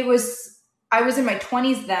 I was in my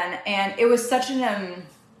 20s then, and it was such a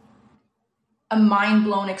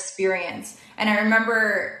mind-blown experience. And I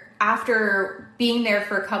remember after being there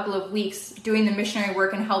for a couple of weeks, doing the missionary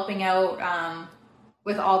work and helping out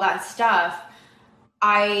with all that stuff,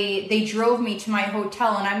 they drove me to my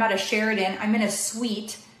hotel, and I'm at a Sheraton. I'm in a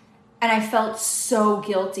suite, and I felt so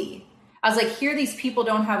guilty. I was like, here, these people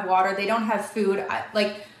don't have water. They don't have food.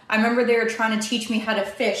 I remember they were trying to teach me how to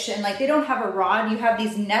fish, and like, they don't have a rod. You have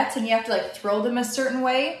these nets, and you have to like throw them a certain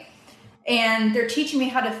way. And they're teaching me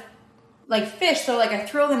how to like fish. So like, I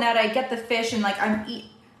throw the net, I get the fish, and like,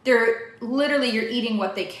 you're eating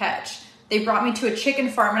what they catch. They brought me to a chicken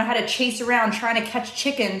farm, and I had to chase around trying to catch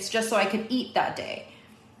chickens just so I could eat that day.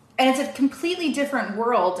 And it's a completely different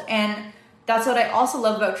world. And that's what I also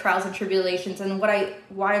love about Trials and Tribulations, and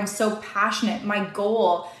why I'm so passionate. My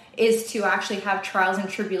goal is to actually have Trials and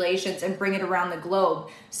Tribulations and bring it around the globe.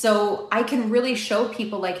 So I can really show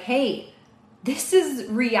people like, hey, this is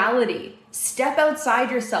reality. Step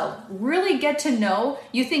outside yourself. Really get to know.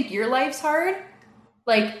 You think your life's hard?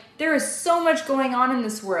 Like, there is so much going on in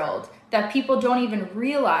this world that people don't even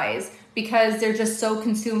realize because they're just so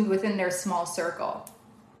consumed within their small circle.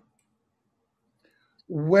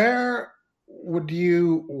 Where would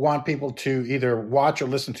you want people to either watch or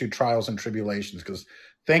listen to Trials and Tribulations? Because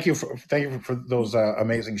thank you for those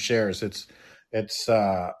amazing shares. It's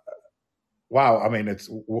wow. I mean, it's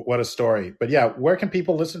what a story. But yeah, where can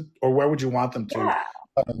people listen, or where would you want them to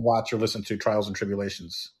watch or listen to Trials and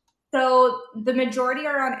Tribulations? So the majority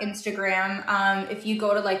are on Instagram. If you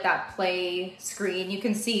go to like that play screen, you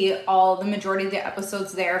can see all the majority of the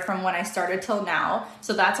episodes there from when I started till now.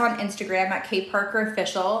 So that's on Instagram at Kaye Parker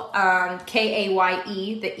Official, Kaye.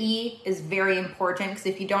 The E is very important, because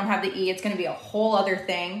if you don't have the E, it's going to be a whole other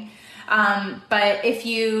thing. But if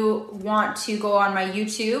you want to go on my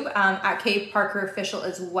YouTube, at Kaye Parker Official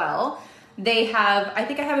as well, I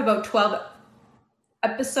think I have about 12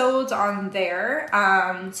 episodes on there.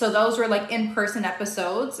 So those were like in-person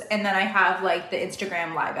episodes, and then I have like the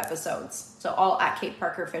Instagram live episodes. So all at Kaye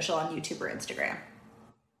Parker Official on YouTube or Instagram.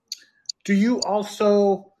 Do you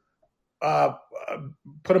also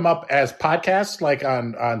put them up as podcasts, like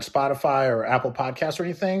on Spotify or Apple Podcasts or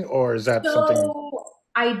anything, or is that something?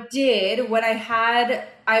 I did when I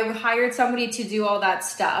hired somebody to do all that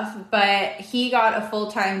stuff, but he got a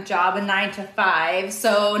full-time job, a 9-to-5.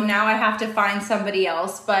 So now I have to find somebody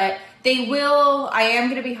else, but I am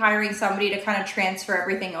going to be hiring somebody to kind of transfer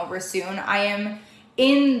everything over soon. I am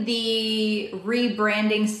in the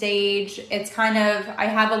rebranding stage. It's kind of,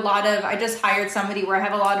 I just hired somebody where I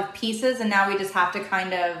have a lot of pieces, and now we just have to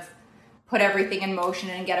kind of put everything in motion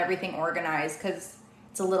and get everything organized, because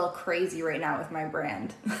it's a little crazy right now with my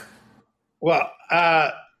brand. Well,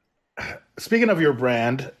 speaking of your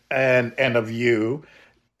brand and of you,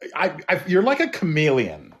 you're like a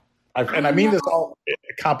chameleon. And I mean this all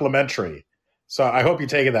complimentary. So I hope you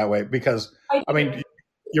take it that way, because I mean,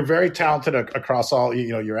 you're very talented across all,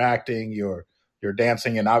 you're acting, you're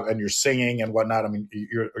dancing and you're singing and whatnot. I mean,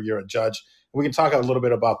 you're a judge. We can talk a little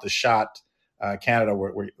bit about the Shot Canada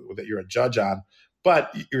that you're a judge on.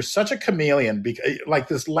 But you're such a chameleon. Like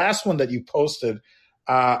this last one that you posted,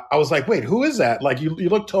 I was like, wait, who is that? Like, you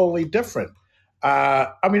look totally different.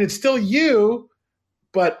 I mean, it's still you,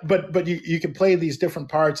 but you can play these different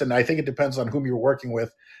parts, and I think it depends on whom you're working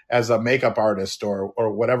with as a makeup artist or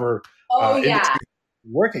whatever. Industry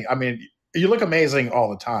you're working. I mean, you look amazing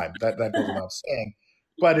all the time. That goes without saying.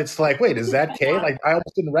 But it's like, wait, is that Kaye? Like, I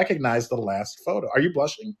almost didn't recognize the last photo. Are you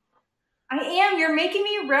blushing? I am. You're making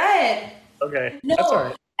me red. Okay, no, that's all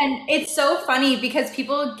right. And it's so funny because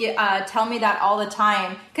people tell me that all the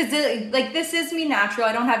time, because this is me natural.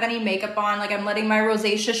 I don't have any makeup on. Like, I'm letting my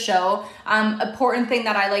rosacea show. Important thing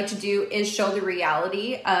that I like to do is show the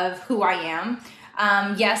reality of who I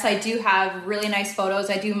am. Yes, I do have really nice photos.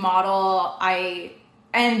 I do model.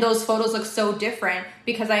 And those photos look so different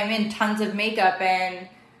because I'm in tons of makeup, and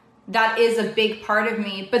that is a big part of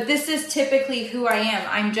me. But this is typically who I am.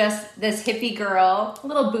 I'm just this hippie girl, a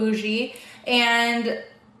little bougie, and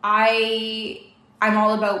I'm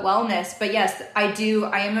all about wellness. But yes, I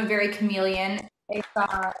am a very chameleon.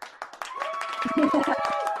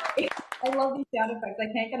 I love these sound effects.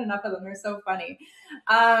 I can't get enough of them. They're so funny.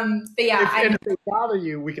 But yeah, if they bother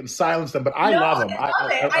you, we can silence them. But I love them. I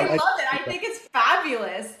love it. I think it's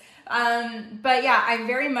fabulous. But yeah, I'm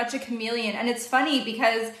very much a chameleon, and it's funny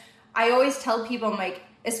because I always tell people, I'm like,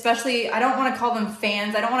 especially, I don't want to call them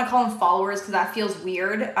fans. I don't want to call them followers because that feels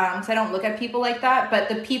weird. Because I don't look at people like that. But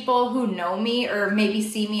the people who know me or maybe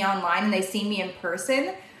see me online and they see me in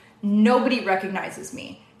person, nobody recognizes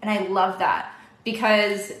me, and I love that.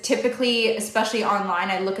 Because typically, especially online,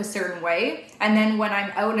 I look a certain way. And then when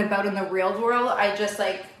I'm out and about in the real world, I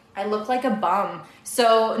look like a bum.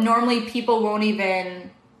 So normally people won't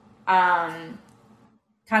even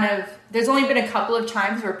kind of, there's only been a couple of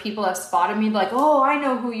times where people have spotted me like, oh, I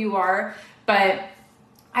know who you are. But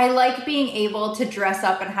I like being able to dress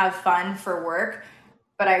up and have fun for work.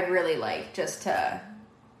 But I really like just to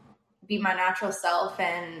be my natural self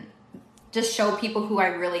and just show people who I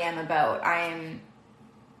really am about. I'm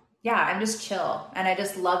just chill. And I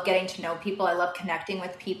just love getting to know people. I love connecting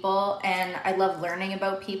with people. And I love learning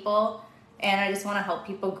about people. And I just want to help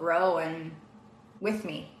people grow and with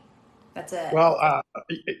me. That's it. Well,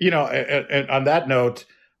 and on that note,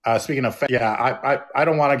 speaking of, I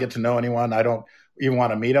don't want to get to know anyone. I don't even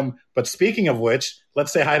want to meet them. But speaking of which,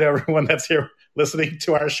 let's say hi to everyone that's here listening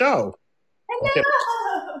to our show. Hello.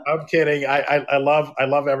 I'm kidding. I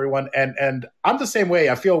love everyone, and I'm the same way.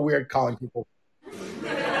 I feel weird calling people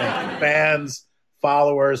fans,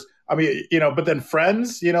 followers. I mean, but then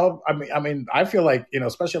friends. I mean, I feel like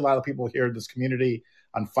especially a lot of people here in this community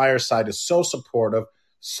on Fireside is so supportive.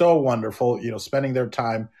 So wonderful, spending their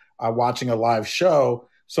time watching a live show.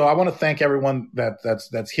 So I want to thank everyone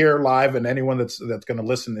that's here live and anyone that's going to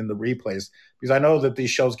listen in the replays, because I know that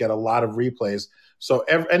these shows get a lot of replays. So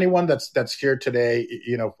anyone that's here today,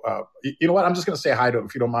 you know what? I'm just going to say hi to,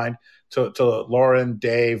 if you don't mind, to Lauren,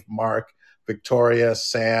 Dave, Mark, Victoria,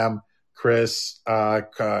 Sam, Chris,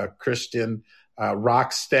 Christian,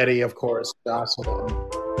 Rocksteady, of course, Jocelyn,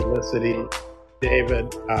 Felicity,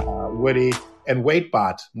 David, Woody, and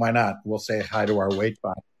Waitbot. Why not? We'll say hi to our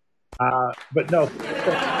Waitbot. But no,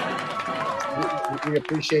 we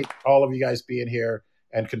appreciate all of you guys being here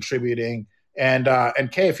and contributing. And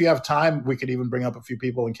Kaye, if you have time, we could even bring up a few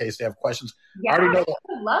people in case they have questions. Yeah, I know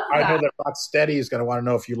that Rocksteady is going to want to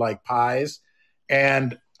know if you like pies.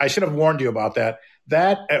 And I should have warned you about that.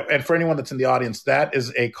 And for anyone that's in the audience, that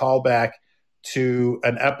is a callback to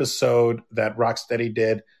an episode that Rocksteady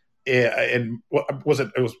did.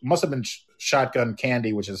 Must have been Shotgun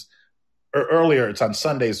Candy, which is earlier. It's on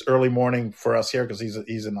Sundays, early morning for us here because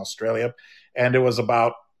he's in Australia, and it was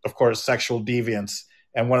about, of course, sexual deviance.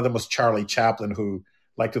 And one of them was Charlie Chaplin, who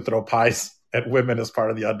liked to throw pies at women as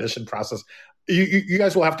part of the audition process. You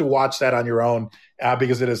guys will have to watch that on your own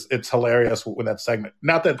because it's hilarious with that segment.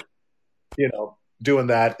 Not that doing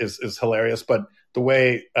that is hilarious, but the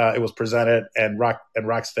way it was presented and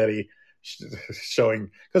Rocksteady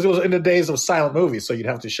showing, because it was in the days of silent movies, so you'd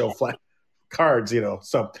have to show flat cards,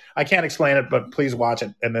 So I can't explain it, but please watch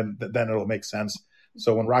it, and then it'll make sense.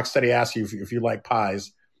 So when Rocksteady asks you if you like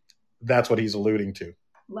pies, that's what he's alluding to.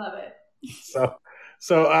 Love it. So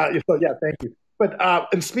yeah, thank you. But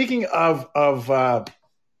and speaking of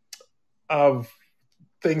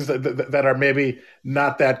things that are maybe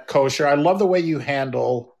not that kosher, I love the way you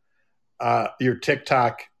handle your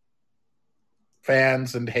TikTok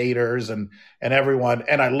fans and haters and everyone.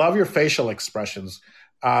 And I love your facial expressions,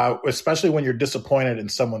 especially when you're disappointed in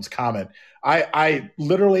someone's comment. I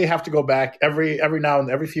literally have to go back every now and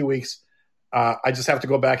every few weeks. I just have to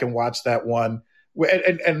go back and watch that one.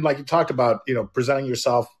 And like you talked about, presenting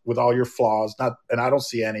yourself with all your flaws, and I don't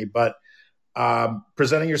see any, but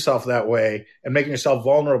presenting yourself that way and making yourself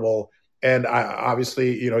vulnerable. And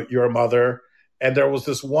obviously, you're a mother. And there was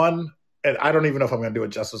this one, and I don't even know if I'm going to do it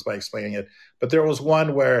justice by explaining it, but there was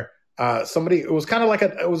one where it was kind of like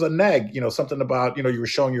it was a neg, something about, you were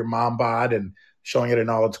showing your mom bod and showing it in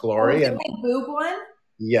all its glory. And my boob one?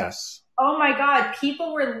 Yes. Oh my God,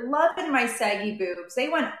 people were loving my saggy boobs. They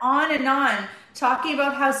went on and on talking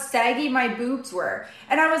about how saggy my boobs were.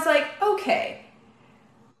 And I was like, okay,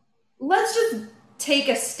 let's just take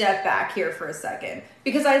a step back here for a second.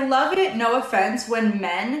 Because I love it, no offense, when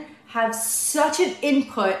men have such an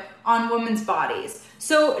input on women's bodies.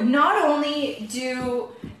 So not only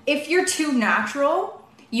if you're too natural,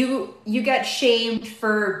 you get shamed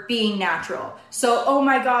for being natural. So, oh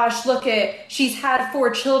my gosh, she's had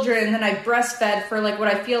 4 children and then I breastfed for like what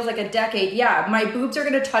I feel is like a decade. Yeah, my boobs are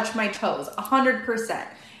gonna touch my toes, 100%.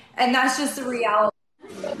 And that's just the reality.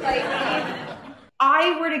 Like, if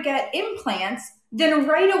I were to get implants, then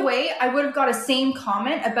right away I would have got a same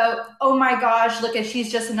comment about, oh my gosh, she's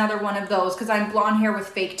just another one of those because I'm blonde hair with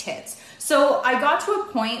fake tits. So I got to a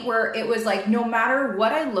point where it was like, no matter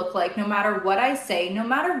what I look like, no matter what I say, no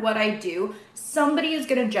matter what I do, somebody is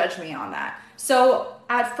going to judge me on that. So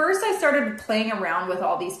at first I started playing around with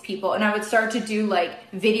all these people and I would start to do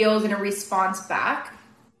like videos in a response back.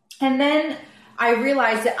 And then I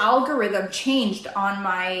realized the algorithm changed on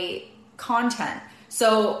my content.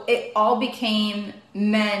 So it all became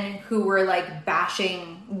men who were like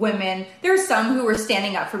bashing women. There's some who were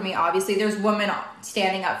standing up for me, obviously. There's women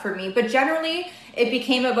standing up for me. But generally, it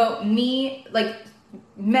became about me, like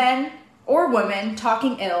men or women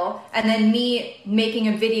talking ill, and then me making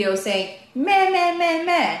a video saying, meh, meh, meh,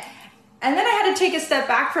 meh. And then I had to take a step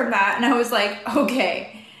back from that, and I was like,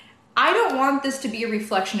 okay, I don't want this to be a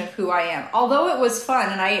reflection of who I am. Although it was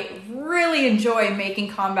fun, and I really enjoy making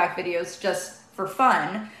comeback videos just for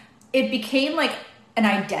fun, it became like an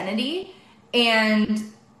identity, and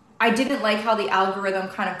I didn't like how the algorithm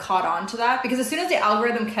kind of caught on to that, because as soon as the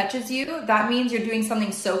algorithm catches you, that means you're doing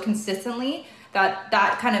something so consistently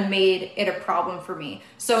that kind of made it a problem for me.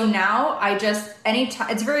 So now I just, anytime,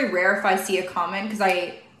 it's very rare if I see a comment, because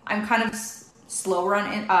I'm kind of slower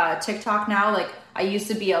on TikTok now. Like, I used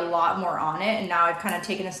to be a lot more on it, and now I've kind of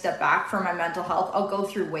taken a step back for my mental health. I'll go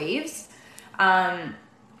through waves. But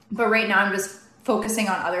right now I'm just focusing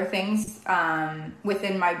on other things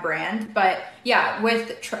within my brand. But yeah,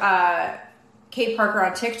 with Kaye Parker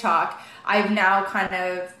on TikTok, I've now kind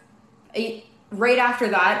of, right after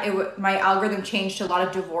that, my algorithm changed to a lot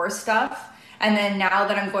of divorce stuff. And then now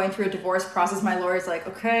that I'm going through a divorce process, my lawyer's like,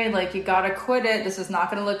 okay, like, you gotta quit it. This is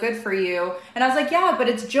not gonna look good for you. And I was like, yeah, but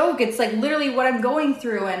it's a joke. It's like literally what I'm going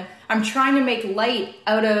through. And I'm trying to make light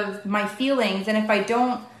out of my feelings. And if I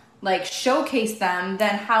don't like showcase them,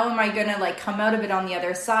 then how am I gonna like come out of it on the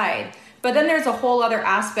other side? But then there's a whole other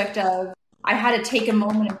aspect of, I had to take a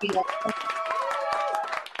moment and be like,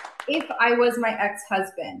 if I was my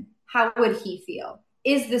ex-husband, how would he feel?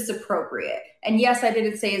 Is this appropriate? And yes, I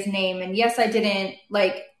didn't say his name. And yes, I didn't,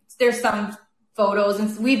 like, there's some photos,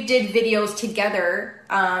 and we did videos together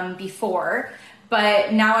before,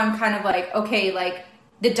 but now I'm kind of like, okay, like,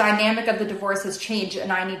 the dynamic of the divorce has changed,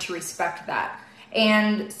 and I need to respect that.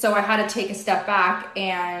 And so I had to take a step back,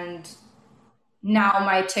 and now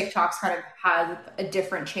my TikToks kind of have a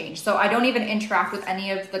different change. So I don't even interact with any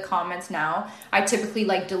of the comments now. I typically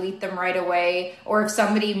like delete them right away. Or if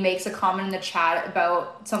somebody makes a comment in the chat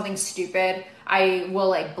about something stupid, I will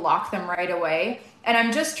like block them right away. And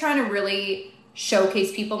I'm just trying to really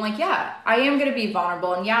showcase people. I'm like, yeah, I am going to be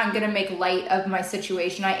vulnerable, and yeah, I'm going to make light of my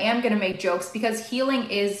situation. I am going to make jokes, because healing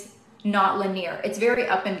is not linear. It's very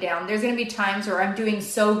up and down. There's going to be times where I'm doing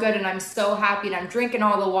so good and I'm so happy and I'm drinking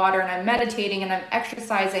all the water and I'm meditating and I'm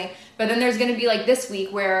exercising. But then there's going to be like this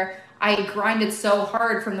week where I grinded so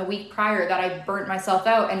hard from the week prior that I burnt myself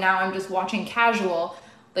out. And now I'm just watching casual,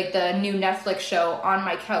 like the new Netflix show, on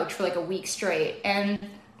my couch for like a week straight. And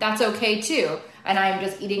that's okay too. And I'm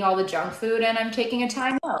just eating all the junk food and I'm taking a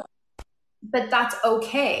time out. But that's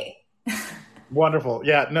okay. Wonderful.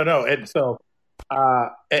 Yeah, no. And so,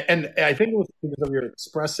 and I think it was because of your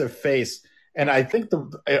expressive face. And I think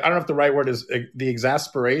I don't know if the right word is the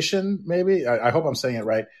exasperation, maybe. I hope I'm saying it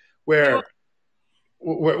right. Where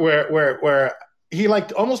he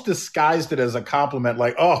like almost disguised it as a compliment,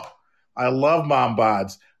 like, oh, I love mom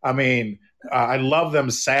bods. I mean, I love them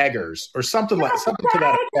saggers, or something to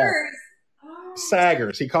that effect.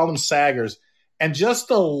 Saggers. He called them saggers. And just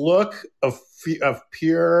the look of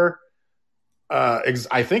pure,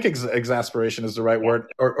 I think exasperation is the right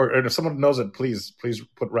word. Or if someone knows it, please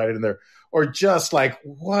write it in there. Or just like,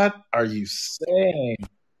 what are you saying?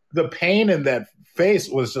 The pain in that face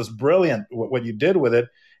was just brilliant, what you did with it.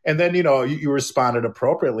 And then, you responded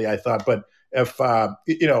appropriately, I thought. But if,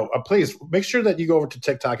 please make sure that you go over to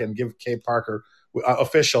TikTok and give Kaye Parker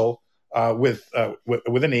official with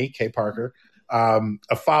an E, Kaye Parker,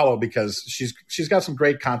 a follow, because she's got some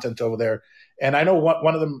great content over there. And I know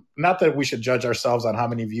one of them, not that we should judge ourselves on how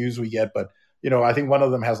many views we get, but, I think one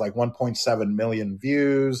of them has like 1.7 million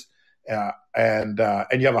views, and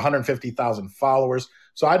you have 150,000 followers.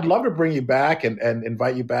 So I'd love to bring you back and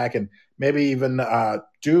invite you back, and maybe even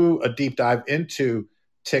do a deep dive into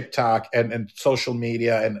TikTok and social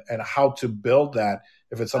media and how to build that,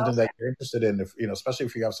 if it's something that you're interested in, if especially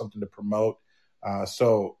if you have something to promote.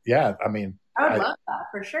 So yeah, I mean, I would love that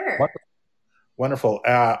for sure. Wonderful.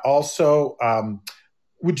 Also,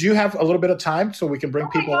 would you have a little bit of time so we can bring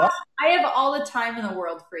people up? I have all the time in the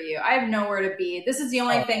world for you. I have nowhere to be. This is the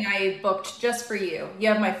only thing I booked just for you. You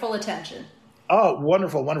have my full attention. Oh,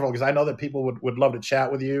 wonderful. Because I know that people would love to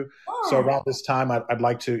chat with you. Oh. So around this time, I'd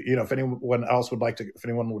like to, if anyone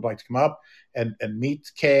would like to come up and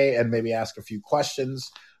meet Kaye and maybe ask a few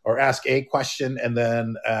questions, or ask a question, and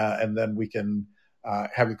then we can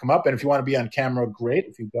have you come up. And if you want to be on camera, great.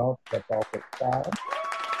 If you don't, that's also fine.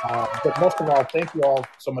 But most of all, thank you all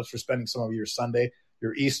so much for spending some of your Sunday,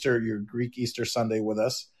 your Easter, your Greek Easter Sunday with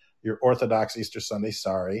us, your Orthodox Easter Sunday,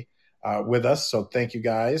 with us. So thank you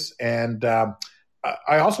guys. And I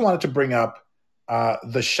also wanted to bring up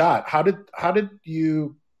The Shot. How did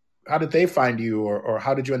they find you, or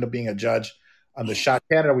how did you end up being a judge on The Shot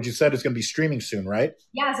Canada, which you said is going to be streaming soon, right?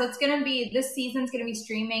 Yeah, so this season's going to be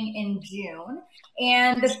streaming in June.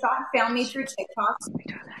 And The Shot found me through TikTok.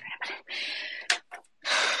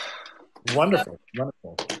 Wonderful.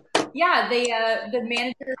 Yeah, the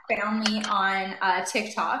manager found me on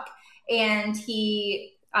TikTok, and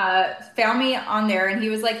he found me on there, and he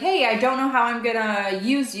was like, "Hey, I don't know how I'm gonna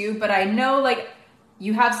use you, but I know like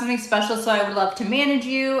you have something special, so I would love to manage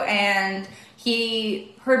you." And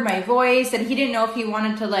he heard my voice, and he didn't know if he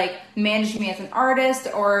wanted to like manage me as an artist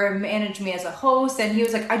or manage me as a host. And he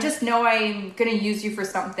was like, "I just know I'm gonna use you for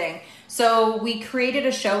something." So we created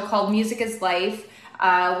a show called Music is Life,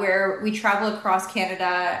 where we travel across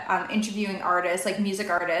Canada, interviewing artists, like music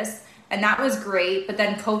artists. And that was great, but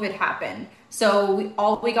then COVID happened. So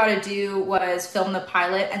all we got to do was film the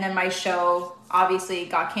pilot, and then my show obviously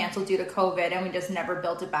got canceled due to COVID, and we just never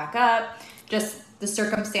built it back up. Just the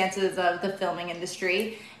circumstances of the filming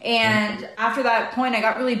industry. And after that point, I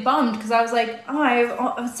got really bummed because I was like, oh,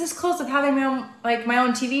 I was this close to having my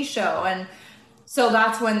own TV show. And so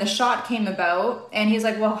that's when The Shot came about, and he's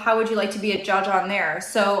like, well, how would you like to be a judge on there?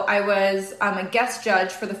 So I was a guest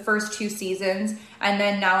judge for the first 2 seasons, and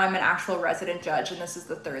then now I'm an actual resident judge, and this is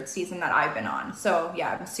the 3rd season that I've been on. So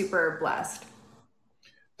yeah, I'm super blessed.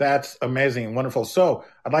 That's amazing and wonderful. So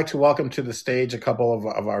I'd like to welcome to the stage a couple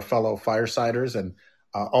of our fellow firesiders, and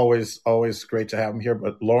always great to have them here,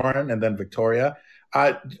 but Lauren and then Victoria.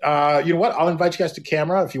 You know what? I'll invite you guys to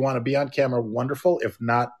camera. If you want to be on camera, wonderful. If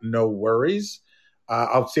not, no worries.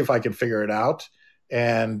 I'll see if I can figure it out.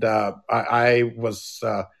 And I was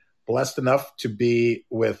blessed enough to be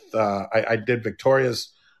with, I did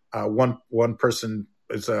Victoria's one person,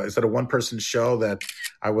 it's a one person show that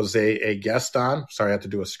I was a guest on. Sorry, I have to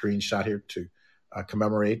do a screenshot here to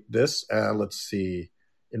commemorate this. Let's see,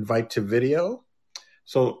 invite to video.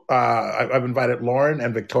 So I've invited Lauren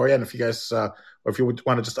and Victoria, and if you guys, or if you would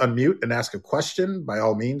want to just unmute and ask a question, by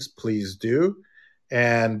all means, please do.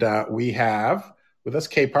 And we have with us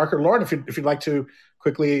Kaye Parker. Lauren, if you'd like to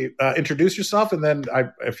quickly introduce yourself, and then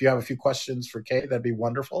if you have a few questions for Kaye, that'd be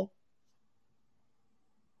wonderful.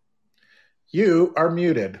 You are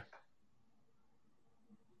muted.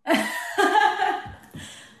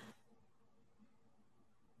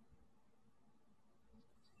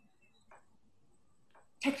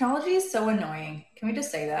 Technology is so annoying. Can we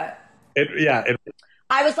just say that?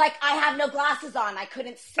 I was like, I have no glasses on. I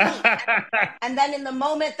couldn't see. And then in the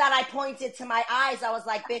moment that I pointed to my eyes, I was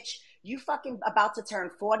like, bitch, you fucking about to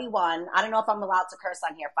turn 41. I don't know if I'm allowed to curse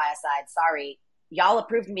on here, Fireside. Sorry. Y'all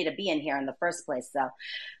approved me to be in here in the first place, though.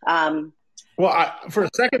 Well, for a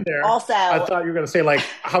second there, also, I thought you were going to say, like,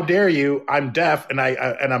 how dare you? I'm deaf and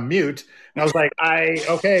I'm mute. And I was like, my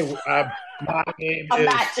name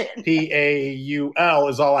is Paul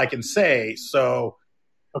is all I can say. So,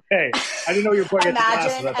 okay. I didn't know you were pointing at the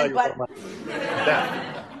glasses. I thought you were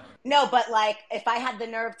deaf. No, but like, if I had the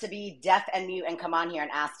nerve to be deaf and mute and come on here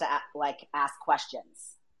and ask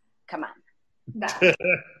questions, come on.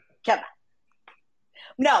 Come on.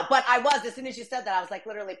 No, but I was, as soon as you said that, I was like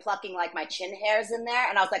literally plucking like my chin hairs in there.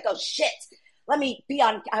 And I was like, oh shit, let me be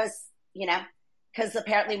on. I was, because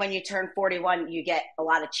apparently when you turn 41, you get a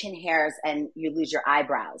lot of chin hairs and you lose your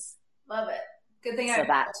eyebrows. Love it. Good thing I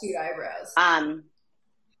have 2 eyebrows.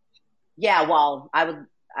 Yeah, well,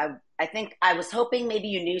 I think I was hoping maybe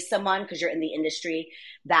you knew someone, because you're in the industry,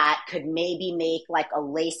 that could maybe make like a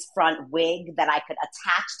lace front wig that I could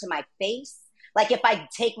attach to my face. Like if I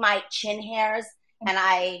take my chin hairs and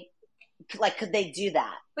could they do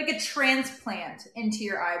that? Like a transplant into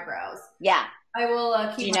your eyebrows. Yeah. I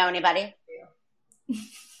will Do you know anybody?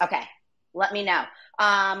 Okay. Let me know.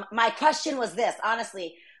 My question was this,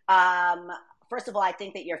 honestly. First of all, I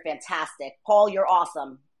think that you're fantastic. Paul, you're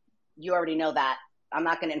awesome. You already know that. I'm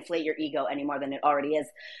not going to inflate your ego any more than it already is.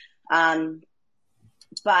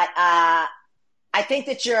 But I think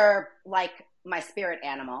that you're like my spirit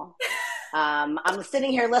animal. I'm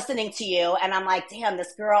sitting here listening to you, and I'm like, damn,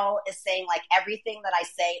 this girl is saying like everything that I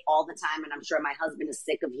say all the time, and I'm sure my husband is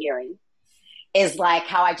sick of hearing, is like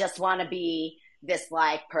how I just want to be this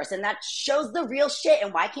like person that shows the real shit.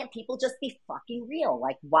 And why can't people just be fucking real?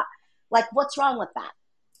 Like what? Like what's wrong with that?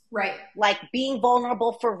 Right. Like being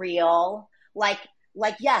vulnerable for real. Like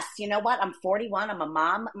yes, you know what? I'm 41. I'm a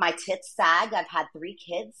mom. My tits sag. I've had 3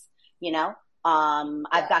 kids.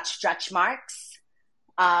 I've got stretch marks.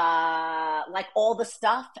 Like all the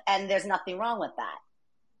stuff, and there's nothing wrong with that.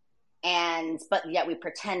 But yet we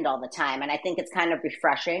pretend all the time. And I think it's kind of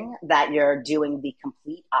refreshing that you're doing the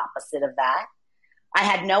complete opposite of that. I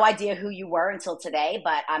had no idea who you were until today,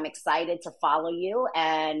 but I'm excited to follow you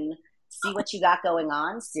and see what you got going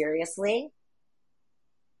on. Seriously.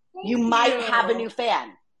 Thank you. Might have a new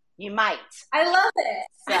fan. You might. I love it.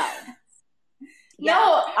 So. Yeah,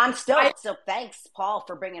 no, I'm stoked. So thanks, Paul,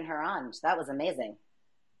 for bringing her on. That was amazing.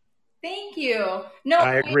 Thank you. No,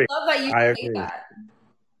 I agree. I love that you say that.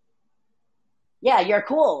 Yeah, you're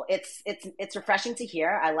cool. It's refreshing to hear.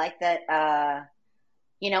 I like that.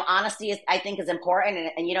 Honesty is, I think, is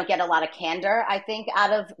important, and you don't get a lot of candor, I think,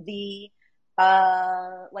 out of the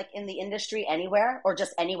like in the industry anywhere, or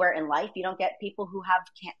just anywhere in life. You don't get people who have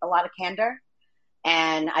a lot of candor,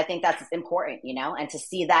 and I think that's important, and to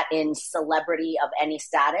see that in celebrity of any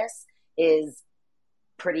status is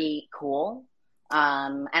pretty cool.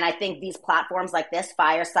 And I think these platforms like this,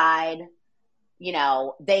 Fireside,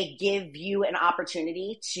 they give you an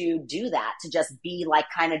opportunity to do that, to just be like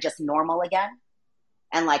kind of just normal again,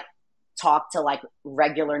 and like talk to like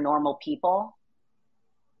regular normal people.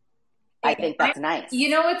 I think that's nice.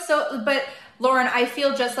 But Lauren, I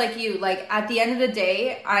feel just like you. Like at the end of the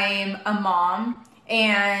day, I'm a mom,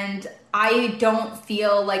 and I don't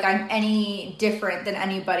feel like I'm any different than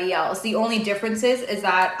anybody else. The only difference is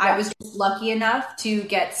that I was just lucky enough to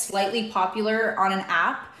get slightly popular on an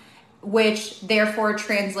app, which therefore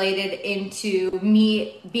translated into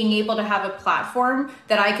me being able to have a platform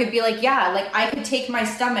that I could be like, yeah, like I could take my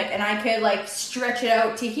stomach and I could like stretch it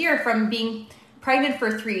out to here from being pregnant for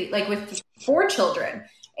with 4 children.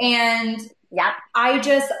 And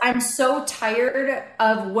I'm so tired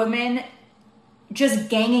of women just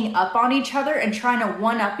ganging up on each other and trying to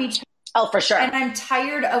one up each other. Oh, for sure. And I'm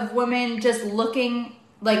tired of women just looking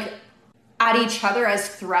like at each other as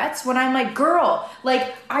threats, when I'm like, girl,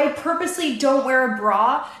 like I purposely don't wear a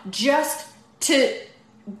bra just to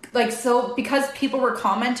like, so because people were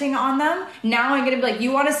commenting on them, now I'm gonna be like,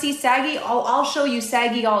 you want to see saggy? I'll show you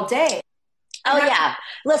saggy all day. Oh yeah.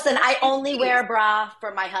 Listen, I only wear a bra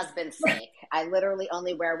for my husband's sake. I literally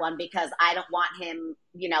only wear one because I don't want him,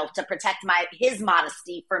 to protect his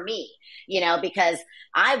modesty for me, because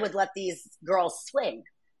I would let these girls swing.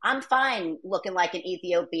 I'm fine looking like an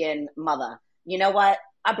Ethiopian mother. You know what?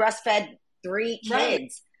 I breastfed 3 kids.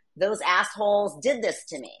 Right. Those assholes did this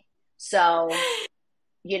to me. So,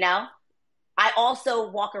 I also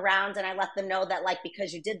walk around and I let them know that, like,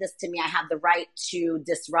 because you did this to me, I have the right to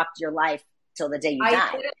disrupt your life till the day you die. I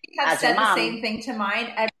literally have said the same thing to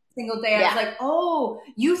mine every single day. I was like, oh,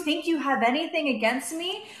 you think you have anything against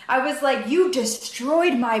me? I was like, you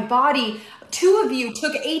destroyed my body. 2 of you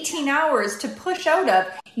took 18 hours to push out of.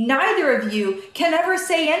 Neither of you can ever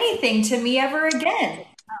say anything to me ever again.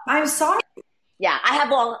 I'm sorry. Yeah, I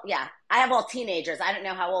have all teenagers. I don't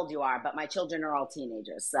know how old you are, but my children are all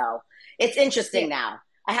teenagers. So it's interesting now.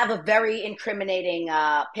 I have a very incriminating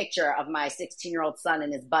picture of my 16-year-old son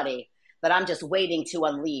and his buddy that I'm just waiting to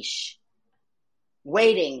unleash.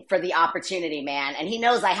 Waiting for the opportunity, man. And he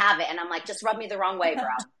knows I have it. And I'm like, just rub me the wrong way, bro.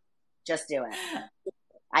 Just do it.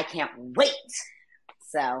 I can't wait.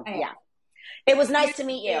 So, yeah. It was nice to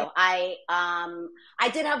meet you. I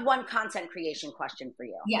did have one content creation question for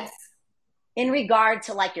you. Yes. In regard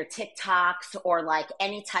to like your TikToks or like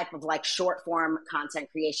any type of like short form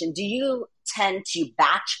content creation, do you tend to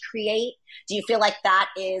batch create? Do you feel like that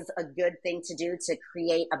is a good thing to do, to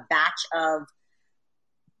create a batch of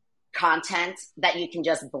content that you can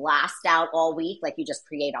just blast out all week? Like you just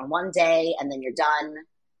create on one day and then you're done,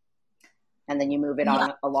 and then you move it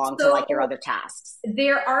on along to like your other tasks.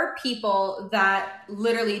 There are people that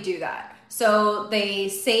literally do that. So they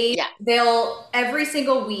say they'll every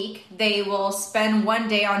single week, they will spend one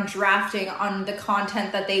day on drafting on the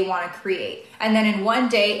content that they want to create. And then in one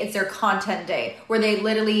day, it's their content day, where they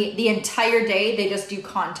literally the entire day, they just do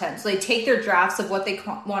content. So they take their drafts of what they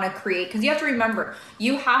want to create. Because you have to remember,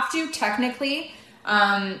 you have to technically,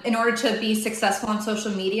 in order to be successful on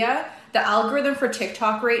social media, the algorithm for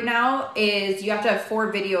TikTok right now is you have to have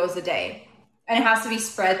 4 videos a day. And it has to be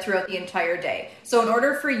spread throughout the entire day. So in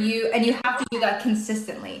order for you, and you have to do that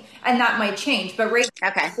consistently, and that might change, but right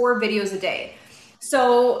now, 4 videos a day.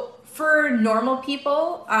 So for normal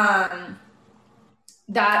people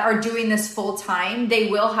that are doing this full time, they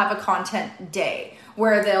will have a content day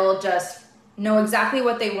where they'll just know exactly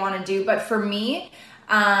what they want to do. But for me,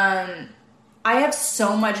 I have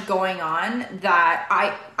so much going on that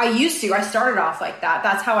I started off like that.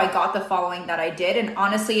 That's how I got the following that I did. And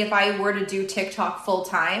honestly, if I were to do TikTok full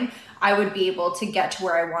time, I would be able to get to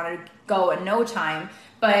where I want to go in no time.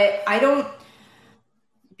 But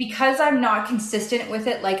because I'm not consistent with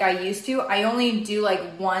it like I used to, I only do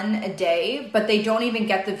like 1 a day, but they don't even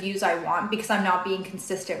get the views I want because I'm not being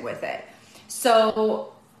consistent with it.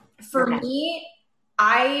 So for me,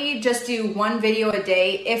 I just do 1 video a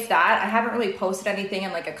day, if that. I haven't really posted anything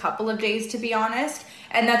in like a couple of days, to be honest.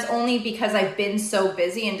 And that's only because I've been so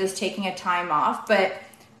busy and just taking a time off. But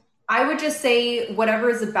I would just say whatever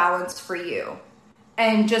is a balance for you.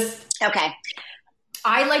 And just... Okay.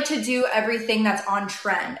 I like to do everything that's on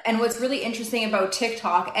trend. And what's really interesting about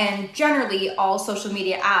TikTok and generally all social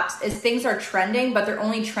media apps is things are trending, but they're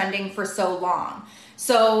only trending for so long.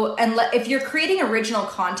 So, and if you're creating original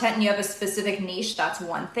content and you have a specific niche, that's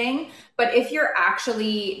one thing. But if you're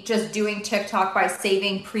actually just doing TikTok by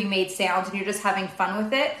saving pre-made sounds and you're just having fun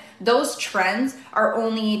with it, those trends are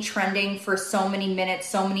only trending for so many minutes,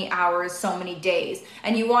 so many hours, so many days.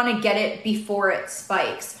 And you want to get it before it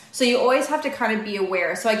spikes. So you always have to kind of be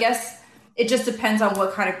aware. So I guess it just depends on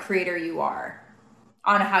what kind of creator you are,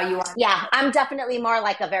 on how you want. Yeah, I'm definitely more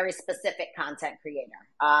like a very specific content creator.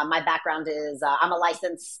 My background is I'm a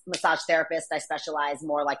licensed massage therapist. I specialize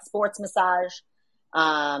more like sports massage.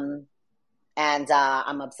 And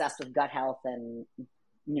I'm obsessed with gut health and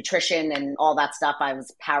nutrition and all that stuff. I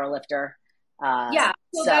was a powerlifter.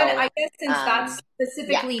 So then I guess since that's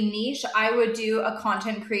specifically niche, I would do a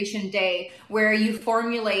content creation day where you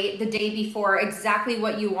formulate the day before exactly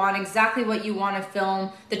what you want to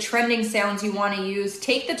film, the trending sounds you want to use.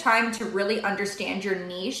 Take the time to really understand your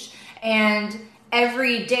niche, and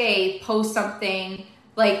every day post something,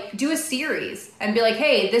 like do a series and be like,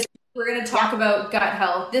 hey, this we're going to talk about gut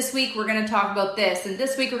health. This week we're going to talk about this, and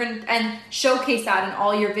this week we're going to, and showcase that in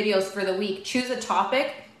all your videos for the week. Choose a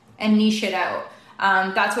topic and niche it out.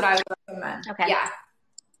 That's what I would recommend. Okay. Yeah.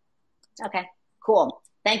 Okay, cool.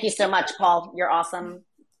 Thank you so much, Paul. You're awesome.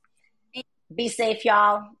 Be safe,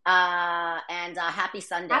 y'all. And happy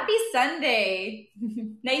Sunday. Happy Sunday.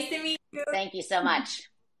 Nice to meet you. Thank you so much.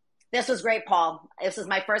 This was great, Paul. This was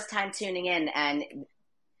my first time tuning in, and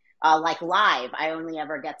like live. I only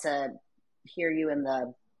ever get to hear you in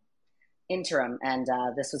the interim, and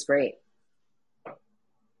this was great.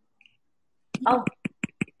 Oh.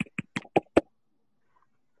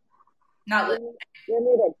 Not listening. You're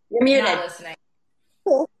muted. You're muted. Not listening.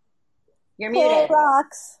 You're muted. Paul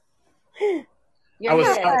rocks. You're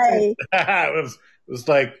muted. It was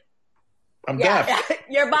like, I'm deaf.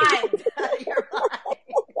 You're blind. You're blind.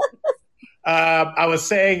 I was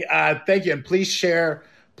saying, thank you, and please share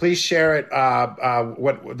it.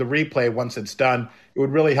 What the replay once it's done, it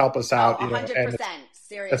would really help us out. 100%.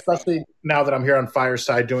 Seriously. Especially now that I'm here on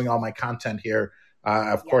Fireside doing all my content here.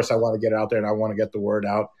 Of course, I want to get it out there and I want to get the word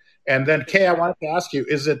out. And then, Kaye, I wanted to ask you: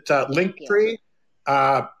 is it Linktree,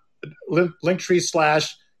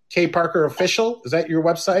 Linktree / Kaye Parker Official? Is that your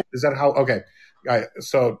website? Is that how? Okay.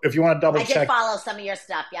 So if you want to double check, I did follow some of your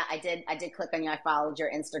stuff. Yeah, I did. I did click on you. I followed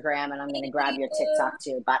your Instagram, and I'm going to grab your TikTok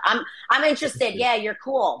too. But I'm interested. Yeah, you're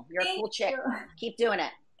cool. You're a cool chick. Keep doing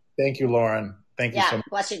it. Thank you, Lauren. Thank you so much.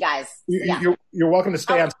 Bless you guys. You're welcome to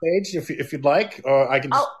stay on stage if you'd like, or I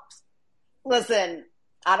can. Listen,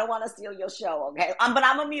 I don't want to steal your show, okay? But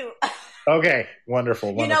I'm a mute. Okay,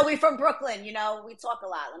 wonderful. You know, we from Brooklyn. You know, we talk a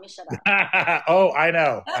lot. Let me shut up. Oh, I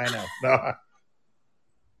know. No.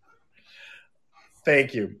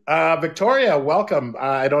 Thank you. Victoria, welcome.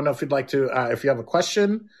 I don't know if you'd like to, if you have a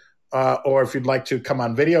question or if you'd like to come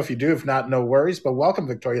on video. If you do, if not, no worries. But welcome,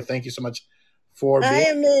 Victoria. Thank you so much for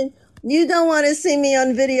being. You don't want to see me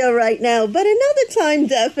on video right now, but another time,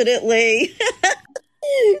 definitely.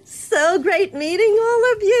 So great meeting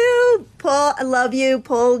all of you. Paul, I love you.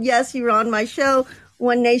 Paul, yes, you were on my show.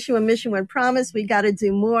 One Nation, One Mission, One Promise. We got to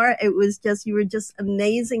do more. It was just, you were just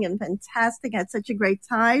amazing and fantastic. I had such a great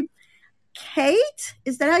time. Kate,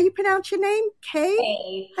 is that how you pronounce your name?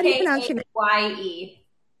 Kate? How do you pronounce your name? K-A-Y-E.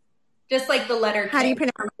 Just like the letter K. How do you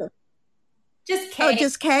pronounce it? Just K. Oh,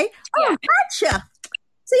 just K? Yeah. Oh, gotcha.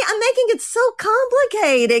 See, I'm making it so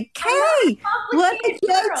complicated. Kay, what a joy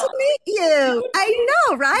to meet you. I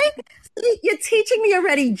know, right? See, you're teaching me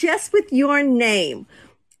already just with your name.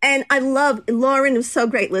 And I love, Lauren, it was so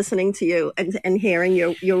great listening to you and hearing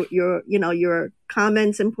your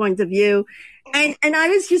comments and point of view. And I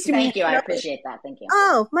was just thank you. I appreciate that. Thank you.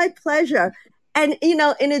 Oh, my pleasure. And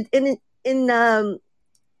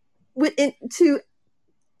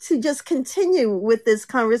to just continue with this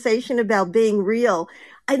conversation about being real,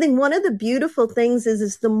 I think one of the beautiful things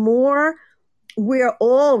is the more we're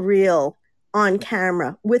all real on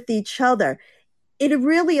camera with each other, it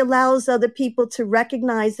really allows other people to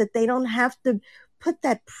recognize that they don't have to put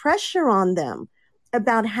that pressure on them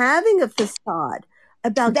about having a facade,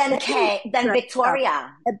 about then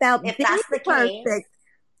Victoria, about if being that's the perfect. case.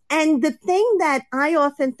 And the thing that I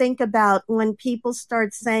often think about when people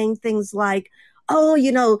start saying things like,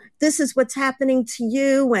 oh, this is what's happening to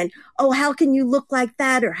you, and oh, how can you look like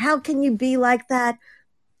that, or how can you be like that?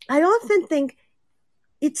 I often think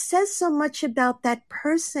it says so much about that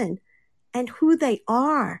person and who they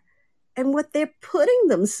are and what they're putting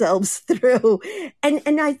themselves through.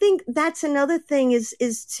 And I think that's another thing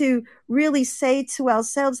is to really say to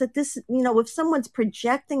ourselves that this, if someone's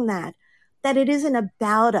projecting that it isn't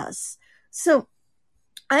about us. So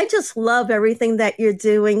I just love everything that you're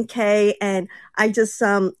doing, Kaye, and I just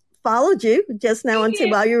followed you just now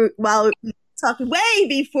while you were talking, way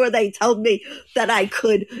before they told me that I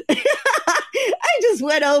could. I just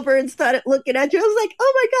went over and started looking at you. I was like,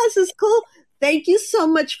 oh my gosh, this is cool. Thank you so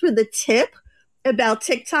much for the tip about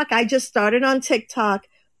TikTok. I just started on TikTok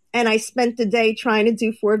and I spent the day trying to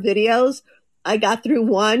do 4 videos. I got through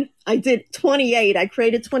 1. I did 28. I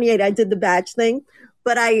created 28. I did the batch thing,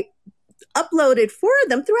 but I uploaded 4 of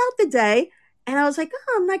them throughout the day. And I was like,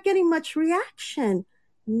 oh, I'm not getting much reaction.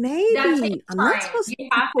 Maybe I'm not supposed to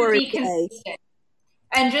be consistent.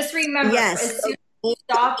 And just remember, as soon as you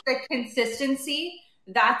stop the consistency,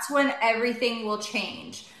 that's when everything will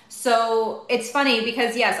change. So it's funny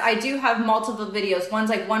because yes, I do have multiple videos. One's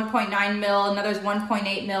like 1.9 mil, another's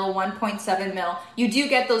 1.8 mil, 1.7 mil. You do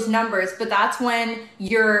get those numbers, but that's when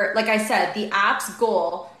you're, like I said, the app's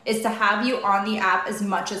goal is to have you on the app as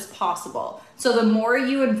much as possible. So the more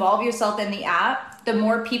you involve yourself in the app, the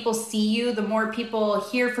more people see you, the more people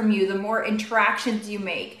hear from you, the more interactions you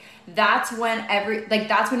make. That's when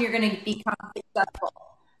that's when you're going to become successful.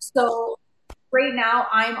 So right now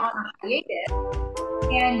I'm on a hiatus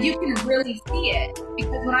and you can really see it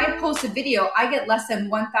because when I post a video, I get less than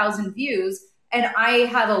 1,000 views and I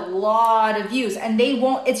have a lot of views and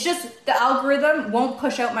it's just the algorithm won't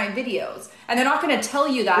push out my videos and they're not going to tell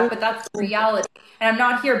you that, but that's the reality. And I'm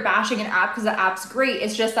not here bashing an app because the app's great.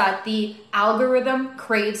 It's just that the algorithm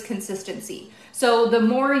craves consistency. So the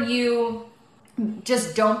more you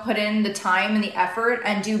just don't put in the time and the effort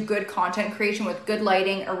and do good content creation with good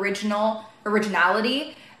lighting,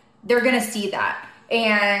 originality, they're going to see that.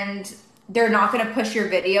 And they're not going to push your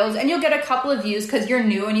videos and you'll get a couple of views because you're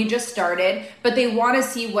new and you just started, but they want to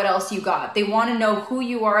see what else you got. They want to know who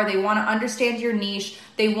you are. They want to understand your niche.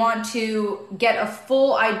 They want to get a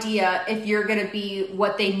full idea if you're going to be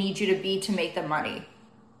what they need you to be to make the money.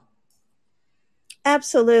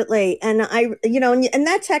 Absolutely. And and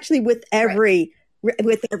that's actually with every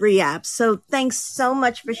app. So thanks so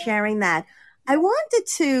much for sharing that. I wanted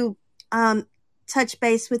to touch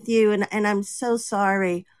base with you and I'm so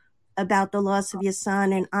sorry about the loss of your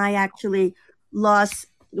son. And I actually lost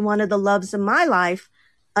one of the loves of my life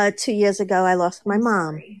 2 years ago. I lost my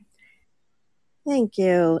mom. Sorry. Thank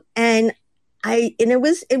you. And it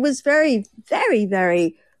was very, very,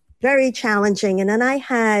 very, very challenging. And then I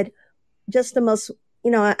had just the most,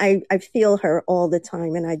 I feel her all the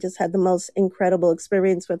time. And I just had the most incredible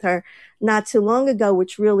experience with her not too long ago,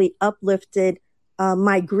 which really uplifted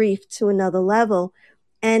my grief to another level.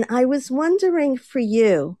 And I was wondering for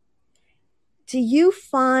you, do you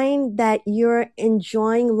find that you're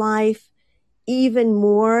enjoying life even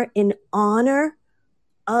more in honor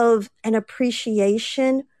of an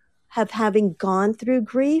appreciation of having gone through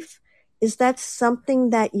grief? Is that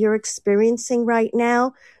something that you're experiencing right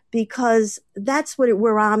now? Because that's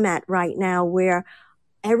where I'm at right now, where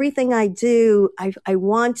everything I do, I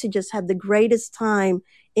want to just have the greatest time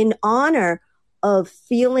in honor of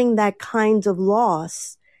feeling that kind of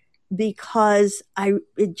loss, because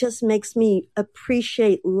it just makes me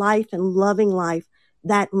appreciate life and loving life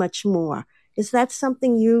that much more. Is that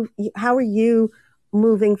something how are you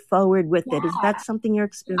moving forward with it? Is that something you're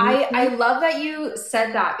experiencing? I love that you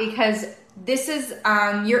said that because this is,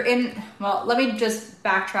 let me just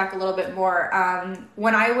backtrack a little bit more.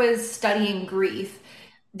 When I was studying grief,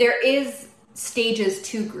 there is stages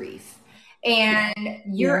to grief and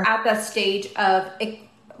you're at that stage of,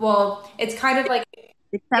 it's kind of like,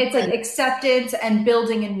 it's like acceptance and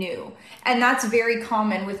building anew. And that's very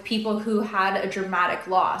common with people who had a dramatic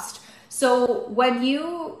loss. So when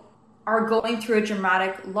you are going through a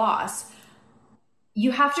dramatic loss,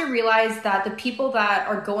 you have to realize that the people that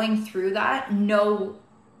are going through that know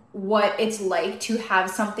what it's like to have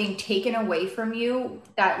something taken away from you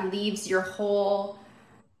that leaves your whole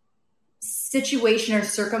situation or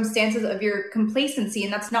circumstances of your complacency.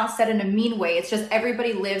 And that's not said in a mean way. It's just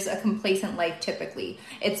everybody lives a complacent life typically.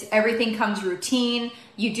 It's everything comes routine.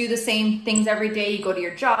 You do the same things every day. You go to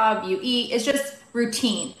your job, you eat. It's just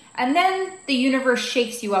routine. And then the universe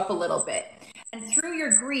shakes you up a little bit. And through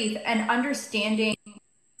your grief and understanding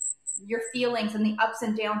your feelings and the ups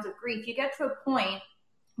and downs of grief, you get to a point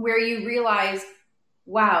where you realize,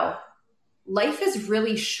 wow, life is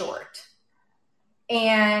really short.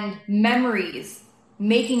 And memories,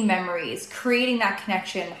 making memories, creating that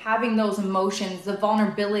connection, having those emotions, the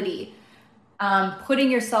vulnerability, putting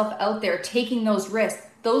yourself out there, taking those risks,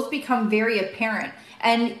 those become very apparent.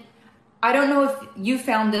 And I don't know if you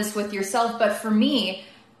found this with yourself, but for me,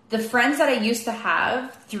 the friends that I used to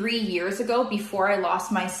have 3 years ago before I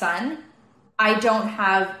lost my son, I don't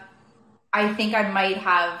have, I think I might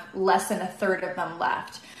have less than a third of them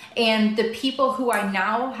left. And the people who I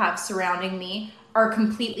now have surrounding me are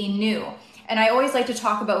completely new. And I always like to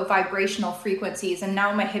talk about vibrational frequencies, and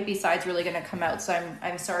now my hippie side's really going to come out, so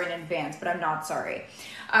I'm sorry in advance, but I'm not sorry.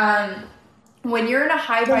 When you're in a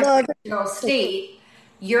high vibrational state,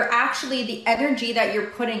 you're actually, the energy that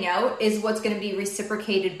you're putting out is what's going to be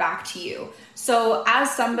reciprocated back to you. So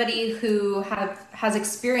as somebody who has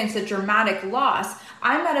experienced a dramatic loss,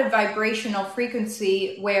 I'm at a vibrational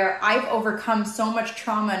frequency where I've overcome so much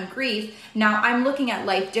trauma and grief. Now I'm looking at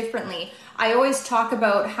life differently. I always talk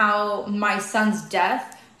about how my son's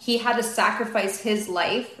death, he had to sacrifice his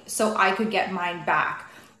life so I could get mine back.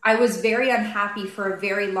 I was very unhappy for a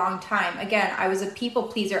very long time. Again, I was a people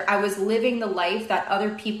pleaser. I was living the life that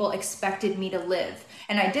other people expected me to live.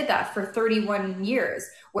 And I did that for 31 years,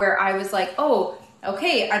 where I was like, oh,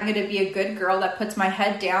 okay, I'm going to be a good girl that puts my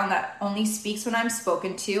head down, that only speaks when I'm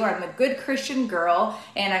spoken to. I'm a good Christian girl,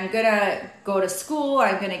 and I'm going to go to school.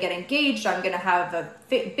 I'm going to get engaged. I'm going to have a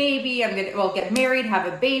baby. I'm going to get married,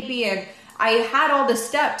 have a baby. And I had all the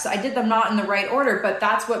steps. I did them not in the right order, but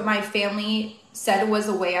that's what my family said was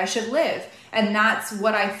the way I should live. And that's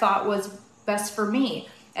what I thought was best for me.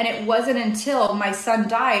 And it wasn't until my son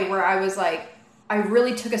died where I was like, I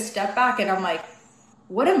really took a step back and I'm like,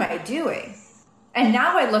 what am I doing? And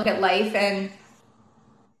now I look at life and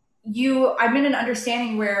I'm in an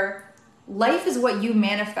understanding where life is what you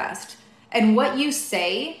manifest, and what you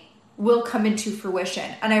say will come into fruition.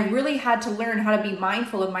 And I really had to learn how to be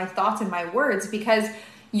mindful of my thoughts and my words, because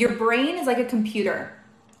your brain is like a computer.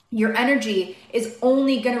 Your energy is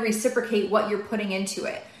only going to reciprocate what you're putting into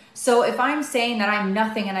it. So if I'm saying that I'm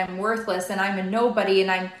nothing and I'm worthless and I'm a nobody,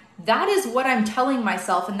 and that is what I'm telling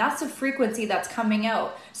myself, and that's the frequency that's coming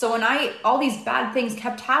out. So when all these bad things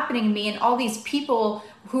kept happening to me, and all these people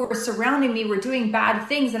who were surrounding me were doing bad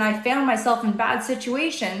things, and I found myself in bad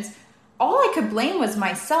situations, all I could blame was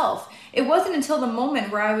myself. It wasn't until the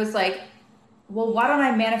moment where I was like, well, why don't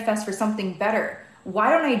I manifest for something better?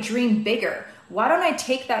 Why don't I dream bigger? Why don't I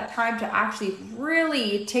take that time to actually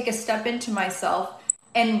really take a step into myself?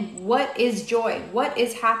 And what is joy? What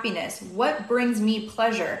is happiness? What brings me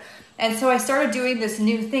pleasure? And so I started doing this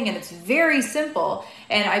new thing, and it's very simple.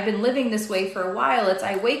 And I've been living this way for a while. It's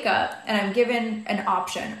I wake up and I'm given an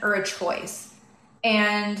option or a choice.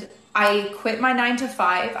 And I quit my 9 to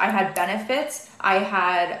 5. I had benefits. I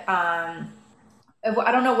had, I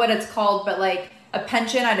don't know what it's called, but like a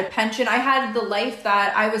pension. I had a pension. I had the life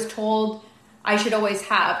that I was told I should always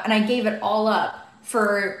have. And I gave it all up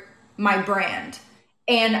for my brand.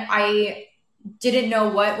 And I didn't know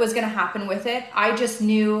what was going to happen with it. I just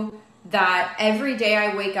knew that every day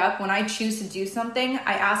I wake up, when I choose to do something,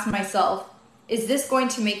 I ask myself, is this going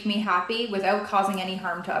to make me happy without causing any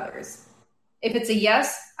harm to others? If it's a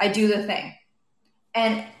yes, I do the thing.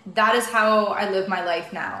 And that is how I live my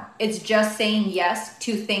life now. It's just saying yes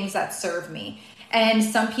to things that serve me. And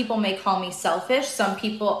some people may call me selfish. Some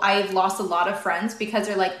people, I've lost a lot of friends because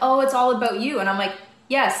they're like, oh, it's all about you. And I'm like,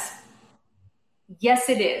 yes,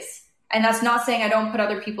 it is. And that's not saying I don't put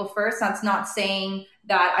other people first. That's not saying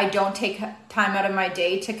that I don't take time out of my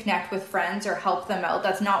day to connect with friends or help them out.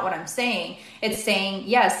 That's not what I'm saying. It's saying,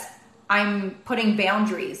 yes, I'm putting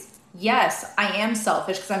boundaries. Yes, I am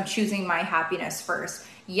selfish because I'm choosing my happiness first.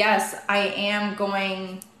 Yes, I am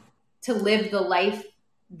going to live the life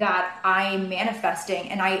that I'm manifesting,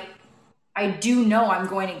 and I do know I'm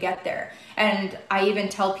going to get there. And I even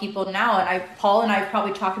tell people now, and Paul and I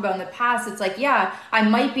probably talked about in the past, it's like, yeah, I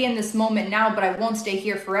might be in this moment now, but I won't stay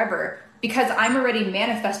here forever, because I'm already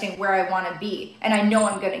manifesting where I want to be, and I know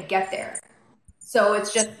I'm going to get there. So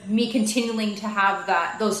it's just me continuing to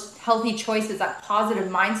have those healthy choices, that positive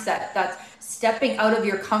mindset, that's stepping out of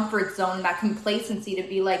your comfort zone, that complacency to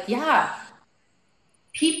be like, yeah,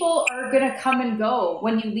 people are going to come and go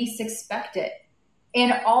when you least expect it.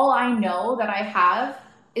 And all I know that I have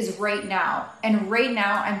is right now. And right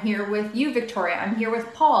now I'm here with you, Victoria. I'm here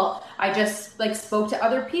with Paul. I just spoke to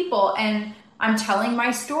other people, and I'm telling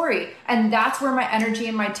my story. And that's where my energy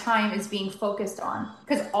and my time is being focused on.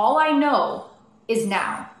 Because all I know is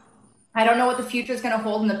now. I don't know what the future is going to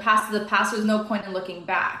hold. In the past is the past. There's no point in looking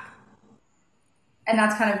back. And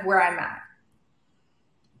that's kind of where I'm at.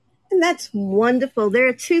 And that's wonderful. There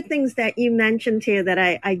are two things that you mentioned here that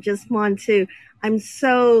I just want to, I'm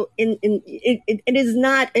so it is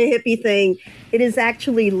not a hippie thing. It is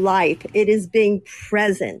actually life. It is being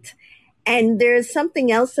present. And there's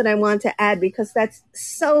something else that I want to add because that's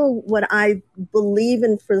so what I believe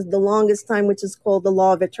in for the longest time, which is called the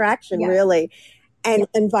law of attraction, really, and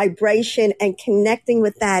vibration and connecting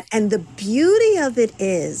with that. And the beauty of it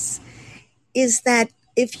is that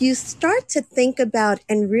if you start to think about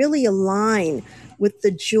and really align with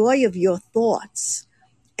the joy of your thoughts,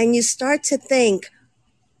 and you start to think,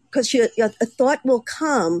 because a thought will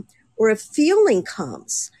come or a feeling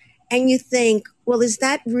comes, and you think, well, is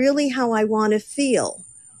that really how I want to feel?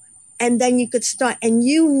 And then you could start, and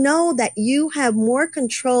you know that you have more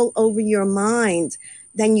control over your mind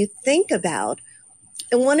than you think about.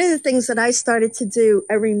 And one of the things that I started to do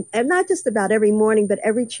and not just about every morning, but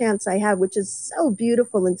every chance I have, which is so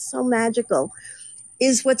beautiful and so magical,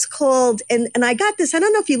 is what's called, and I got this, I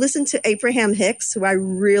don't know if you listen to Abraham Hicks, who I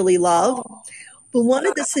really love, but one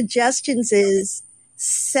of the suggestions is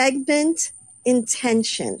segment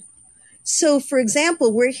intention. So, for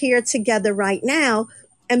example, we're here together right now,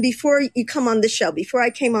 and before you come on the show, before I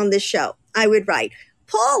came on this show, I would write,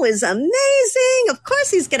 Paul is amazing. Of course,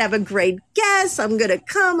 he's going to have a great guest. I'm going to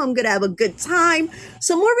come. I'm going to have a good time.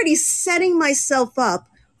 So I'm already setting myself up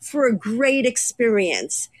for a great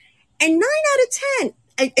experience. And 9 out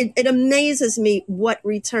of 10, it amazes me what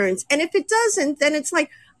returns. And if it doesn't, then it's like,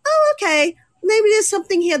 oh, okay, maybe there's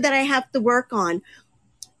something here that I have to work on.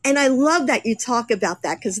 And I love that you talk about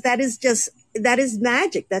that because that is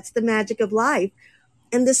magic. That's the magic of life.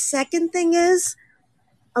 And the second thing is,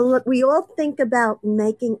 we all think about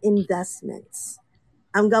making investments.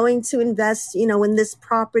 I'm going to invest, in this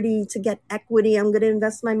property to get equity. I'm going to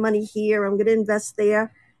invest my money here. I'm going to invest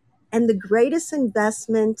there. And the greatest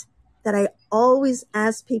investment that I always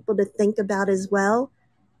ask people to think about as well,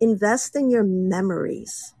 invest in your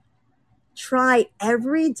memories. Try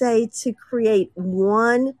every day to create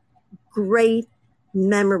one great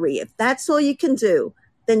memory. If that's all you can do,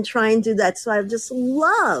 then try and do that. So I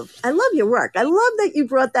love your work. I love that you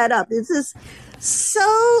brought that up. It's just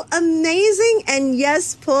so amazing. And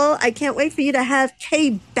yes, Paul, I can't wait for you to have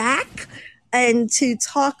Kaye back and to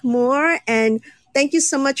talk more. And thank you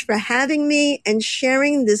so much for having me and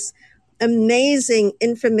sharing this amazing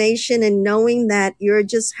information and knowing that you're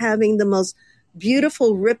just having the most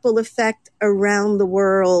beautiful ripple effect around the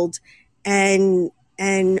world. And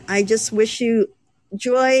I just wish you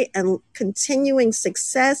joy and continuing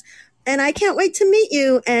success. And I can't wait to meet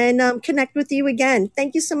you and connect with you again.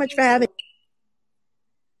 Thank you so much for having me.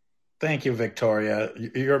 Thank you, Victoria.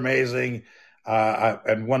 You're amazing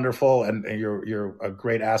and wonderful, and you're a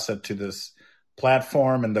great asset to this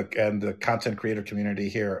platform and the content creator community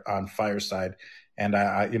here on Fireside. And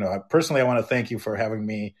personally, I want to thank you for having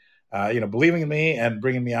me, believing in me and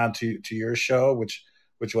bringing me on to your show, which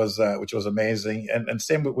was amazing. And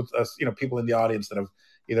same with us, people in the audience that have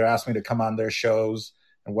either asked me to come on their shows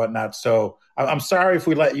and whatnot. So I'm sorry if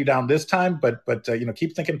we let you down this time, but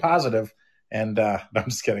keep thinking positive. And no, I'm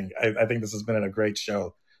just kidding. I think this has been a great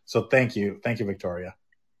show. So thank you, Victoria.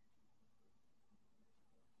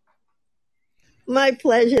 My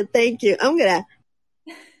pleasure. Thank you.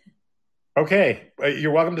 Okay,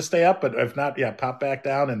 you're welcome to stay up, but if not, pop back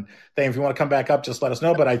down. And if you want to come back up, just let us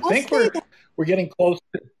know. But I think we're getting close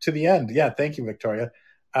to the end. Yeah, thank you, Victoria.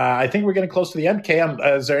 I think we're getting close to the end. Kaye,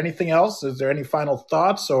 is there anything else? Is there any final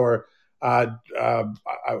thoughts? Or I'm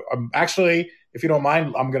actually, if you don't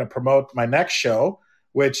mind, I'm going to promote my next show,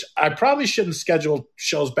 which I probably shouldn't schedule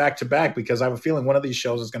shows back to back because I have a feeling one of these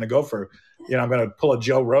shows is going to go for, I'm going to pull a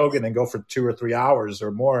Joe Rogan and go for 2 or 3 hours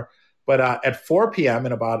or more. But at 4 p.m.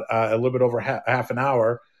 in about a little bit over half an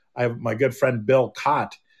hour, I have my good friend Bill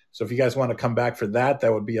Cott. So if you guys want to come back for that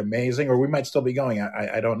would be amazing. Or we might still be going.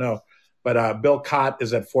 I don't know. But Bill Cott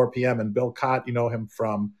is at 4 p.m. And Bill Cott, you know him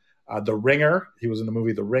from The Ringer. He was in the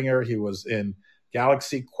movie The Ringer. He was in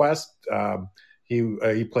Galaxy Quest.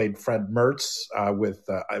 He played Fred Mertz with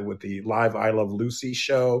the live I Love Lucy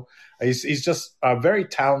show. He's just a very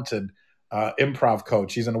talented improv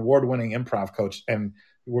coach. He's an award-winning improv coach. And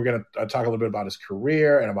we're going to talk a little bit about his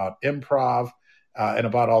career and about improv and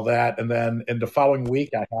about all that. And then in the following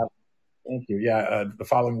week, the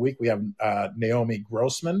following week we have Naomi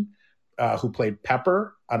Grossman, who played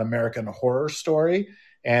Pepper on American Horror Story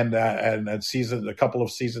and a couple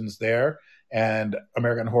of seasons there, and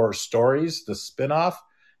American Horror Stories, the spinoff.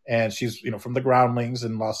 And she's, from the Groundlings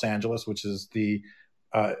in Los Angeles, which is the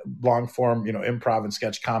long form, improv and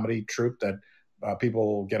sketch comedy troupe that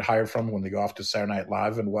people get hired from when they go off to Saturday Night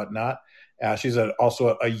Live and whatnot. She's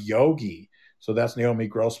also a yogi. So that's Naomi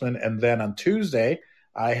Grossman. And then on Tuesday,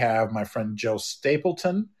 I have my friend Joe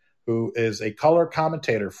Stapleton, who is a color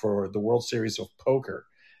commentator for the World Series of Poker.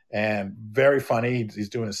 And very funny. He's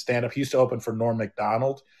doing a stand-up. He used to open for Norm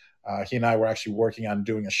Macdonald He and I were actually working on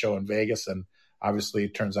doing a show in Vegas, and obviously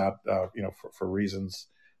it turns out, for reasons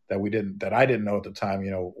that I didn't know at the time,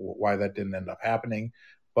 why that didn't end up happening.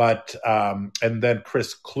 But and then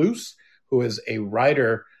Chris Kloos, who is a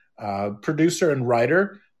writer, producer and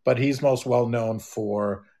writer, but he's most well known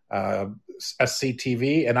for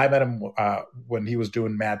SCTV, and I met him when he was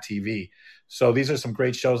doing Mad TV. So these are some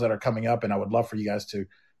great shows that are coming up, and I would love for you guys to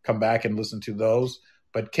come back and listen to those.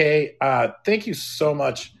 But Kaye, thank you so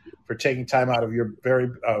much for taking time out of your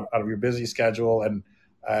out of your busy schedule and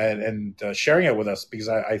sharing it with us, because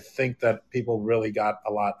I think that people really got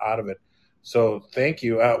a lot out of it. So thank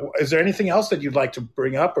you. Is there anything else that you'd like to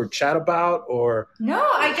bring up or chat about, or no?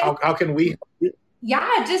 I guess how can we?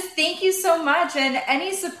 Yeah, just thank you so much. And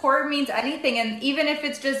any support means anything. And even if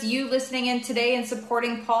it's just you listening in today and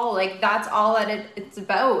supporting Paul, like that's all that it's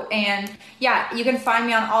about. And yeah, you can find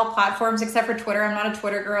me on all platforms except for Twitter. I'm not a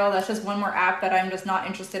Twitter girl. That's just one more app that I'm just not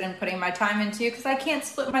interested in putting my time into because I can't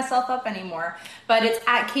split myself up anymore. But it's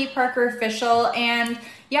at Kaye Parker Official. And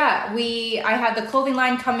yeah, I have the clothing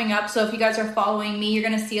line coming up. So if you guys are following me, you're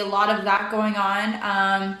going to see a lot of that going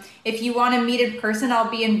on. If you want to meet in person, I'll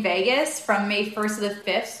be in Vegas from May 1st to the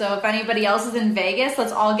 5th. So if anybody else is in Vegas,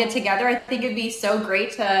 let's all get together. I think it'd be so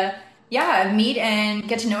great to, meet and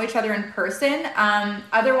get to know each other in person.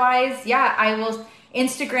 Otherwise, I will.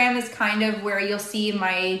 Instagram is kind of where you'll see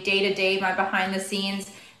my day-to-day, my behind the scenes.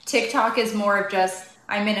 TikTok is more of just,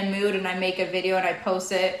 I'm in a mood and I make a video and I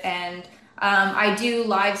post it. And I do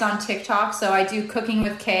lives on TikTok, so I do Cooking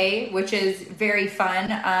with Kaye, which is very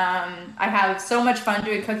fun. I have so much fun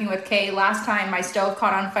doing Cooking with Kaye. Last time my stove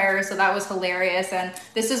caught on fire, so that was hilarious. And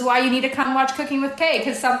this is why you need to come watch Cooking with Kaye,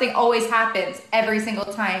 because something always happens every single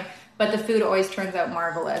time, but the food always turns out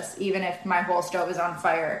marvelous, even if my whole stove is on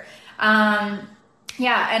fire. And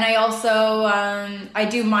I also, I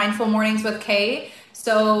do Mindful Mornings with Kaye.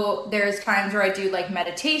 So there's times where I do like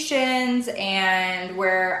meditations and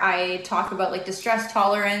where I talk about like distress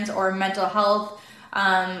tolerance or mental health.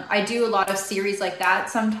 I do a lot of series like that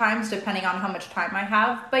sometimes, depending on how much time I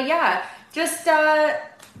have. But just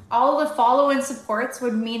all the follow and supports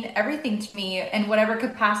would mean everything to me in whatever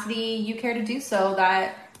capacity you care to do so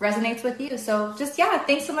that resonates with you. So just,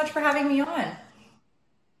 thanks so much for having me on.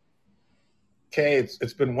 Kaye,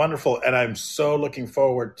 it's been wonderful. And I'm so looking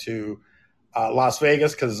forward to Las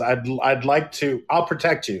Vegas, because I'd like to. I'll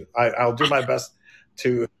protect you. I'll do my best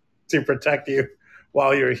to protect you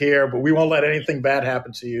while you're here, but we won't let anything bad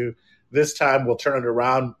happen to you. This time we'll turn it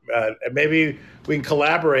around. And maybe we can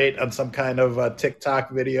collaborate on some kind of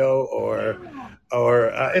TikTok video, or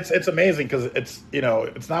it's amazing because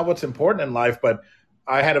it's not what's important in life, but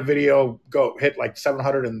I had a video hit like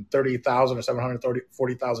 730,000 or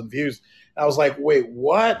 740,000 views. And I was like, wait,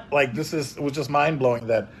 what? Like it was just mind blowing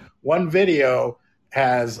that one video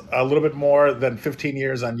has a little bit more than 15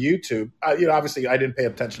 years on YouTube. Obviously, I didn't pay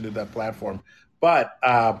attention to that platform, but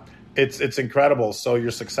it's incredible. So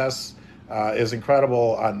your success is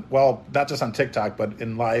incredible not just on TikTok, but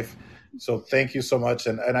in life. So thank you so much,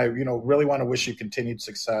 and I really want to wish you continued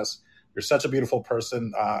success. You're such a beautiful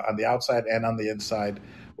person on the outside and on the inside,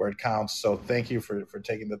 where it counts. So thank you for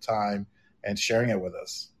taking the time and sharing it with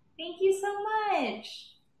us. Thank you so much.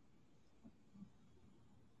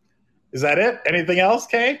 Is that it? Anything else,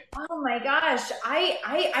 Kaye? Oh my gosh.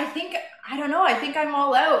 I think, I don't know. I think I'm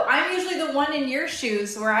all out. I'm usually the one in your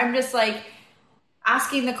shoes where I'm just like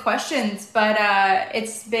asking the questions, but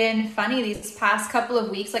it's been funny these past couple of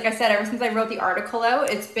weeks. Like I said, ever since I wrote the article out,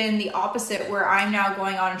 it's been the opposite, where I'm now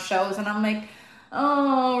going on shows and I'm like,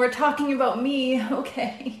 oh, we're talking about me.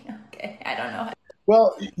 Okay. I don't know.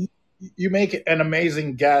 Well, you make an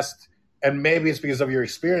amazing guest, and maybe it's because of your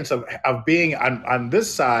experience of being on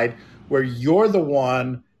this side, where you're the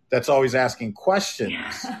one that's always asking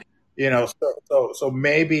questions, so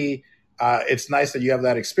maybe it's nice that you have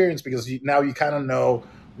that experience, because now you kind of know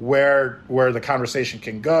where the conversation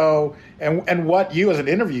can go and what you as an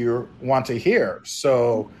interviewer want to hear.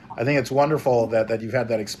 So I think it's wonderful that you've had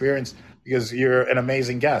that experience, because you're an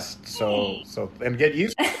amazing guest. So and get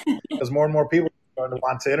used to it, because more and more people are going to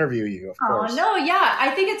want to interview you, of course. Oh, no,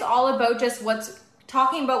 I think it's all about just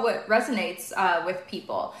talking about what resonates with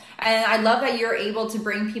people. And I love that you're able to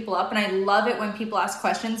bring people up, and I love it when people ask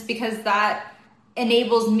questions, because that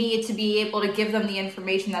enables me to be able to give them the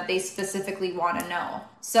information that they specifically want to know.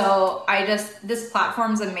 So this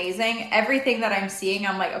platform's amazing. Everything that I'm seeing,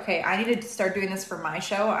 I'm like, okay, I need to start doing this for my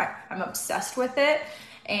show. I'm obsessed with it.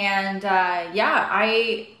 And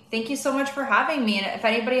I thank you so much for having me. And if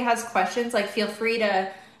anybody has questions, like, feel free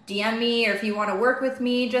to DM me, or if you want to work with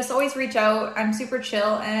me, just always reach out. I'm super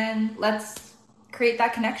chill, and let's create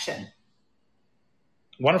that connection.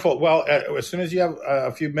 Wonderful. Well, as soon as you have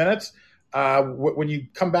a few minutes, when you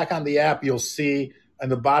come back on the app, you'll see in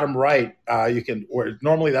the bottom right, you can, or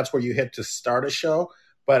normally that's where you hit to start a show.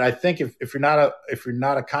 But I think if you're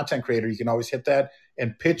not a content creator, you can always hit that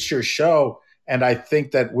and pitch your show. And I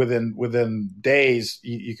think that within days,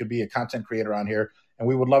 you could be a content creator on here. And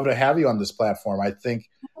we would love to have you on this platform. I think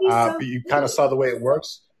you kind of saw the way it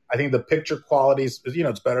works. I think the picture quality is,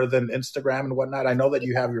 it's better than Instagram and whatnot. I know that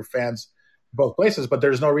you have your fans both places, but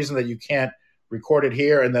there's no reason that you can't record it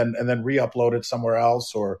here and then re-upload it somewhere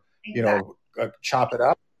else, or chop it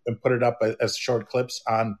up and put it up as short clips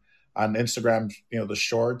on Instagram, the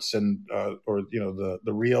shorts and or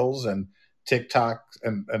the reels and TikTok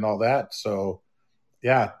and all that. So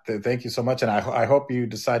yeah, thank you so much, and I hope you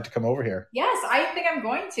decide to come over here. Yes, I think I'm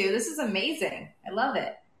going to. This is amazing. I love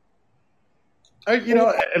it.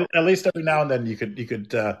 At least every now and then you could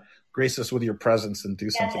grace us with your presence and do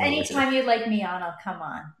something. Anytime you'd like me on, I'll come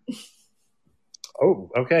on. Oh,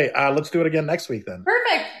 okay. Let's do it again next week then.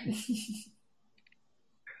 Perfect.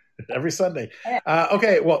 Every Sunday.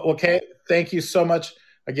 Okay. Well, Kaye, thank you so much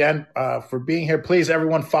again for being here. Please,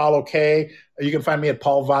 everyone, follow Kaye. You can find me at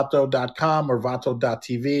paulvatto.com or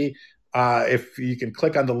vatto.tv. If you can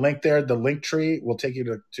click on the link there, the link tree will take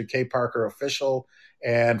you to Kaye Parker Official,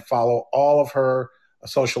 and follow all of her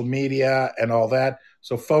social media and all that.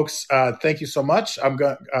 So, folks, thank you so much.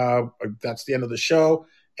 That's the end of the show,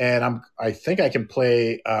 and I think I can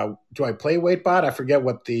play. Do I play WaitBot? I forget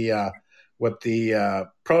what the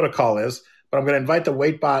protocol is, but I'm going to invite the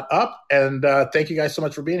WaitBot up. And thank you guys so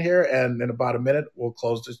much for being here. And in about a minute, we'll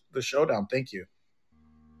close the show down. Thank you.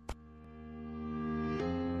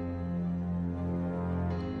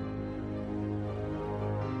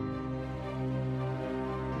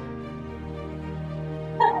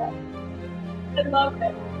 I love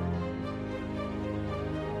it.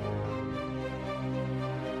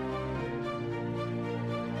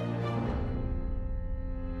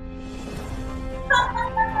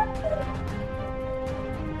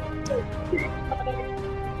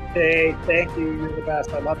 Hey, thank you. You're the best.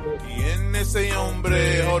 I love you. En ese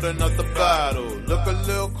hombre holding up the bottle. Look a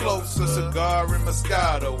little closer, cigar and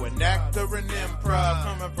Moscato. An actor in improv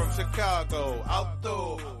coming from Chicago.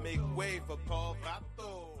 Outdoor, make way for Paul Vatto.